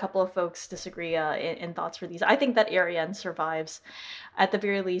know that a couple of folks disagree in thoughts for these. I think that Arianne survives. At the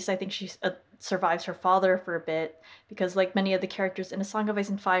very least, I think she survives her father for a bit, because like many of the characters in A Song of Ice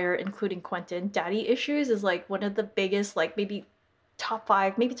and Fire, including Quentyn, daddy issues is like one of the biggest, like maybe top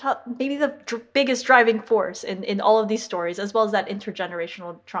 5, maybe the biggest driving force in all of these stories, as well as that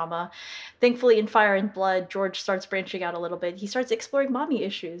intergenerational trauma. Thankfully, in Fire and Blood, George starts branching out a little bit. He starts exploring mommy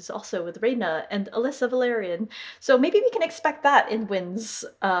issues also with Rhaena and Alyssa Valerian. So maybe we can expect that in Winds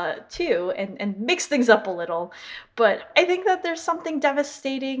too, and mix things up a little. But I think that there's something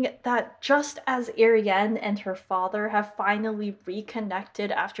devastating that just as Arianne and her father have finally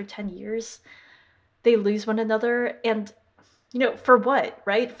reconnected after 10 years, they lose one another. And for what,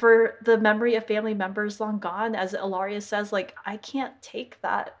 right? For the memory of family members long gone, as Ilaria says, like, I can't take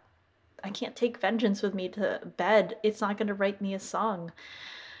that. I can't take vengeance with me to bed. It's not going to write me a song.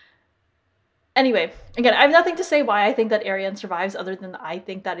 Anyway, again, I have nothing to say why I think that Arianne survives, other than I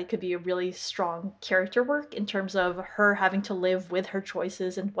think that it could be a really strong character work in terms of her having to live with her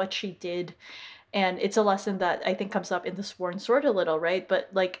choices and what she did. And it's a lesson that I think comes up in The Sworn Sword a little, right? But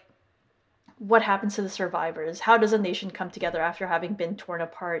like, what happens to the survivors? How does a nation come together after having been torn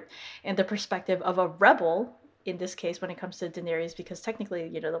apart? And the perspective of a rebel, in this case, when it comes to Daenerys, because technically,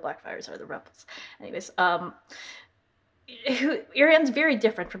 the Blackfires are the rebels. Anyways, Arianne's very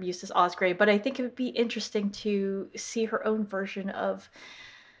different from Eustace Osgrey, but I think it would be interesting to see her own version of,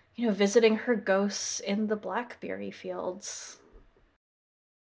 visiting her ghosts in the Blackberry fields.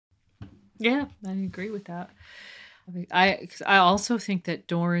 Yeah, I agree with that. I also think that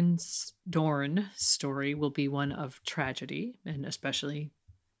Dorne's story will be one of tragedy, and especially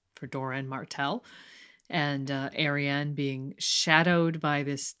for Doran Martell, and Arianne being shadowed by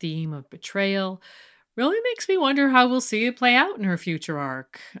this theme of betrayal really makes me wonder how we'll see it play out in her future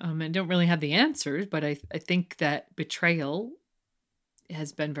arc. I don't really have the answers, but I think that betrayal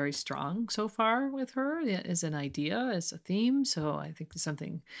has been very strong so far with her as an idea, as a theme. So I think it's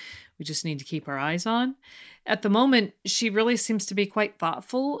something we just need to keep our eyes on. At the moment, she really seems to be quite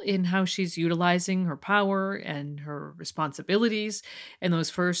thoughtful in how she's utilizing her power and her responsibilities in those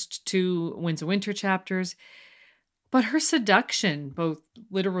first 2 Winds of Winter chapters. But her seduction, both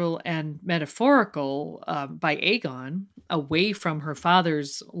literal and metaphorical, by Aegon, away from her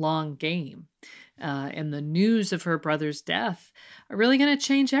father's long game, and the news of her brother's death are really going to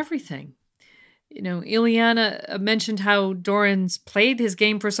change everything. Ileana mentioned how Doran's played his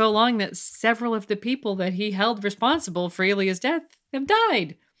game for so long that several of the people that he held responsible for Ilya's death have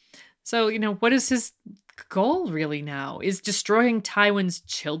died. So, what is his goal really now? Is destroying Tywin's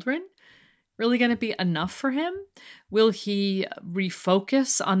children really going to be enough for him? Will he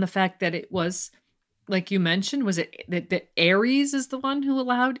refocus on the fact that it was, like you mentioned, was it that Aerys is the one who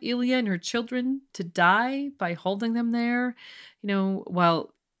allowed Ilya and her children to die by holding them there?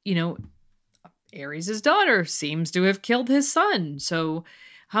 While, Aerys' daughter seems to have killed his son. So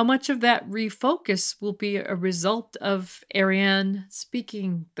how much of that refocus will be a result of Arianne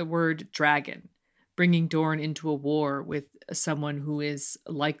speaking the word dragon, bringing Dorne into a war with someone who is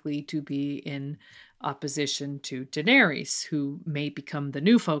likely to be in opposition to Daenerys, who may become the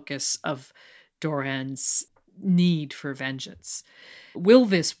new focus of Doran's need for vengeance? Will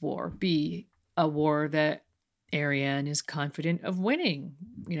this war be a war that Arianne is confident of winning?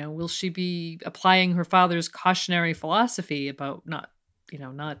 Will she be applying her father's cautionary philosophy about not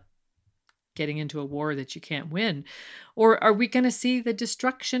getting into a war that you can't win? Or are we going to see the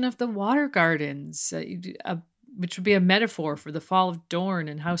destruction of the Water Gardens, which would be a metaphor for the fall of Dorne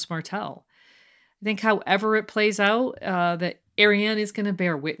and House Martell? I think however it plays out, that Arianne is going to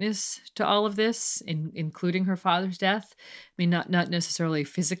bear witness to all of this, including her father's death. I mean, not necessarily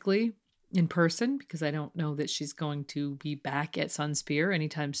physically in person, because I don't know that she's going to be back at Sunspear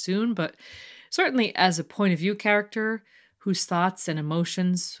anytime soon, but certainly as a point of view character whose thoughts and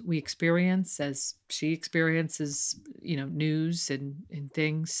emotions we experience as she experiences, news and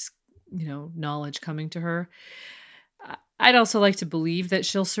things, knowledge coming to her. I'd also like to believe that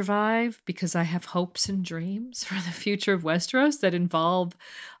she'll survive, because I have hopes and dreams for the future of Westeros that involve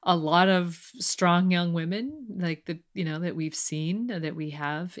a lot of strong young women, like that we've seen, that we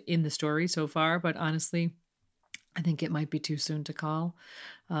have in the story so far. But honestly, I think it might be too soon to call.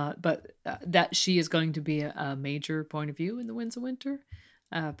 But that she is going to be a major point of view in the Winds of Winter,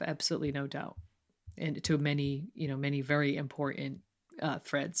 absolutely no doubt, and to many very important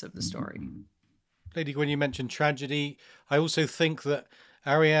threads of the story. Lady Gwyn, you mentioned tragedy. I also think that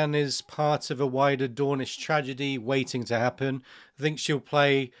Arianne is part of a wider Dornish tragedy waiting to happen. I think she'll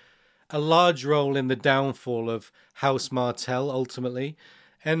play a large role in the downfall of House Martell ultimately.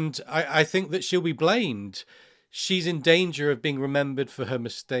 And I think that she'll be blamed. She's in danger of being remembered for her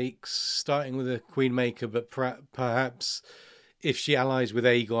mistakes, starting with the Queenmaker, but perhaps if she allies with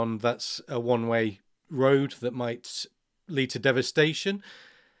Aegon, that's a one-way road that might lead to devastation.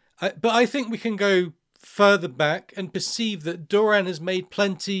 But I think we can go further back and perceive that Doran has made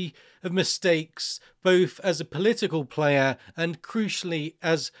plenty of mistakes, both as a political player and crucially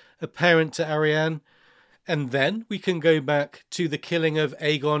as a parent to Arianne. And then we can go back to the killing of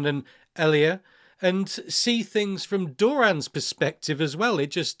Aegon and Elia and see things from Doran's perspective as well.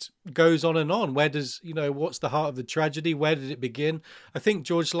 It just goes on and on. Where does, what's the heart of the tragedy? Where did it begin? I think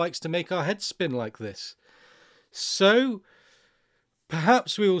George likes to make our heads spin like this. So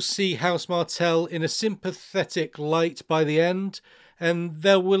perhaps we will see House Martell in a sympathetic light by the end, and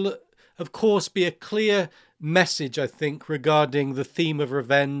there will, of course, be a clear message, I think, regarding the theme of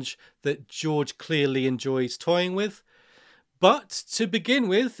revenge that George clearly enjoys toying with. But to begin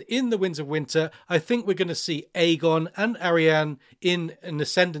with, in the Winds of Winter, I think we're going to see Aegon and Arianne in an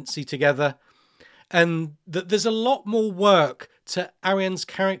ascendancy together, and that there's a lot more work to Arianne's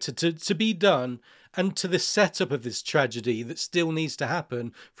character to be done, and to the setup of this tragedy that still needs to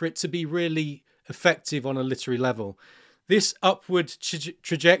happen for it to be really effective on a literary level. This upward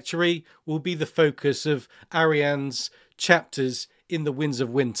trajectory will be the focus of Arianne's chapters in the Winds of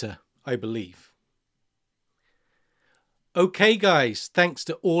Winter, I believe. Okay, guys, thanks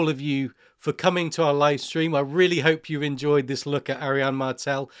to all of you for coming to our live stream. I really hope you enjoyed this look at Arianne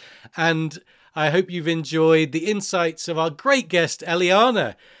Martell, and I hope you've enjoyed the insights of our great guest,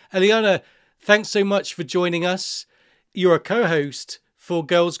 Eliana. Eliana, thanks so much for joining us. you're a co-host for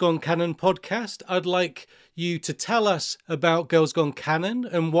Girls Gone Canon podcast. I'd like you to tell us about Girls Gone Canon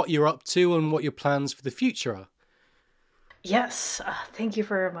and what you're up to and what your plans for the future are. Yes, thank you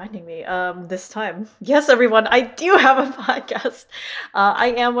for reminding me this time. Yes, everyone, I do have a podcast.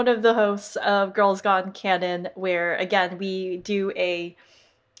 I am one of the hosts of Girls Gone Canon, where, again, we do a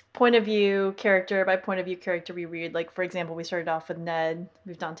point of view character by point of view character we read. Like, for example, we started off with Ned,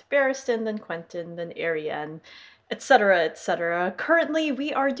 moved on to Barristan, then Quentin, then Arianne, etc., etc. Currently,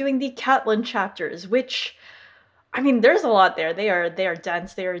 we are doing the Catelyn chapters, which, I mean, there's a lot there. They are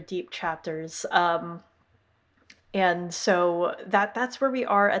dense, they are deep chapters. And so that's where we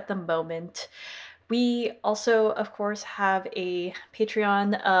are at the moment. We also, of course, have a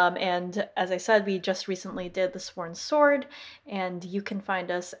Patreon, and as I said, we just recently did The Sworn Sword, and you can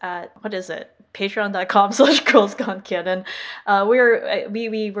find us at, what is it? Patreon.com/girlsgonecanon.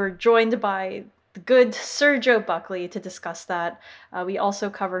 We were joined by the good Sir Joe Buckley to discuss that. We also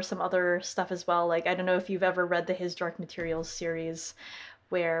cover some other stuff as well, like, I don't know if you've ever read the His Dark Materials series,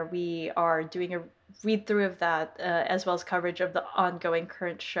 where we are doing a read-through of that, as well as coverage of the ongoing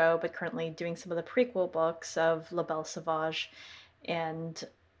current show, but currently doing some of the prequel books of La Belle Sauvage. And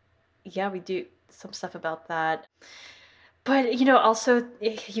yeah, we do some stuff about that. But, you know, also,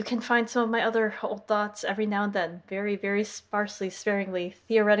 you can find some of my other old thoughts every now and then, very, very sparsely, sparingly.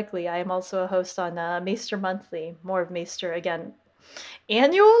 Theoretically, I am also a host on Maester Monthly, more of Maester, again,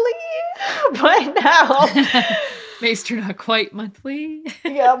 annually by now. Maester not quite monthly.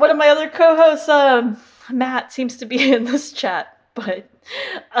 Yeah, one of my other co-hosts, Matt, seems to be in this chat, but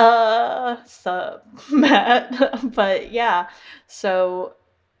Matt. But yeah, so,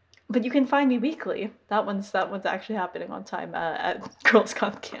 but you can find me weekly. That one's actually happening on time at Girls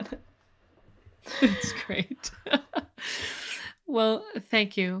Gone Canon. That's great. Well,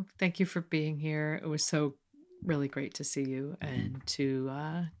 thank you for being here. It was so really great to see you and to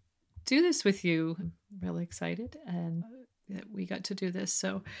do this with you. I'm really excited and that we got to do this.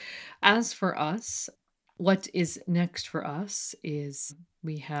 So as for us, what is next for us is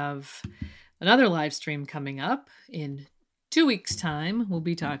we have another live stream coming up in 2 weeks' time. We'll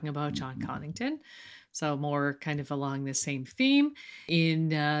be talking about Jon Connington. So more kind of along the same theme. In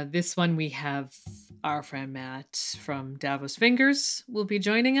this one, we have our friend Matt from Davos Fingers will be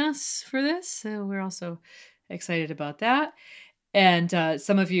joining us for this. So we're also excited about that. And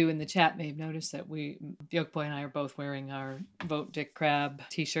some of you in the chat may have noticed that Yolkboy and I are both wearing our Vote Dick Crab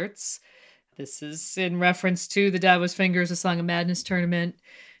t-shirts. This is in reference to the Davos Fingers, A Song of Madness tournament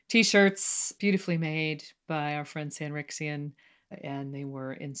t-shirts, beautifully made by our friend Sanrixian, and they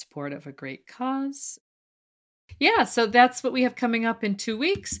were in support of a great cause. Yeah, so that's what we have coming up in 2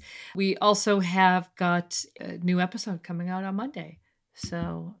 weeks. We also have got a new episode coming out on Monday.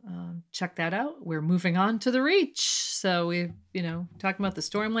 So check that out. We're moving on to the Reach. So we're, talking about the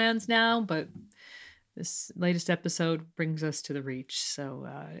Stormlands now, but this latest episode brings us to the Reach. So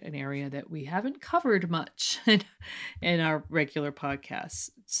an area that we haven't covered much in our regular podcasts.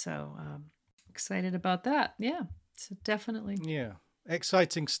 So excited about that. Yeah, so definitely. Yeah,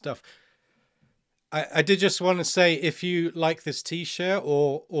 exciting stuff. I did just want to say, if you like this t-shirt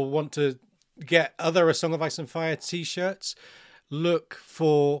or want to get other A Song of Ice and Fire t-shirts, look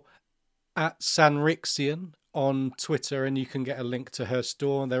for @Sanrixian on Twitter and you can get a link to her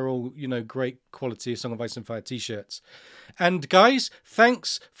store. They're all, great quality Song of Ice and Fire t-shirts. And guys,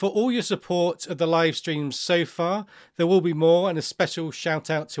 thanks for all your support of the live streams so far. There will be more, and a special shout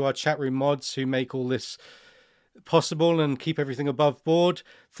out to our chat room mods who make all this possible and keep everything above board.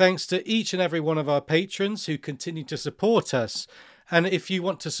 Thanks to each and every one of our patrons who continue to support us. And if you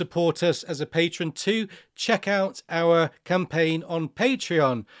want to support us as a patron too, check out our campaign on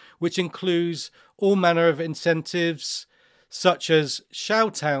Patreon, which includes all manner of incentives, such as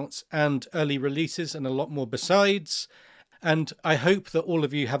shout-outs and early releases and a lot more besides. And I hope that all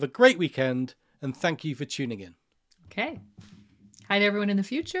of you have a great weekend, and thank you for tuning in. Okay. Hi to everyone in the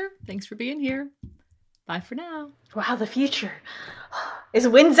future. Thanks for being here. Bye for now. Wow, the future. Is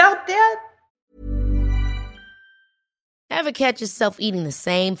Winds out there? Ever catch yourself eating the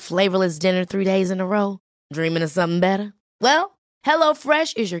same flavorless dinner 3 days in a row? Dreaming of something better? Well,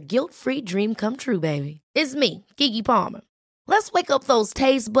 HelloFresh is your guilt-free dream come true, baby. It's me, Keke Palmer. Let's wake up those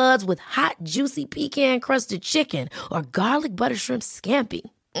taste buds with hot, juicy pecan-crusted chicken or garlic butter shrimp scampi.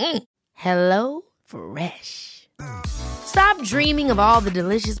 HelloFresh. Stop dreaming of all the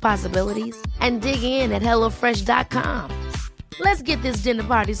delicious possibilities and dig in at HelloFresh.com. Let's get this dinner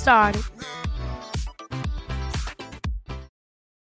party started.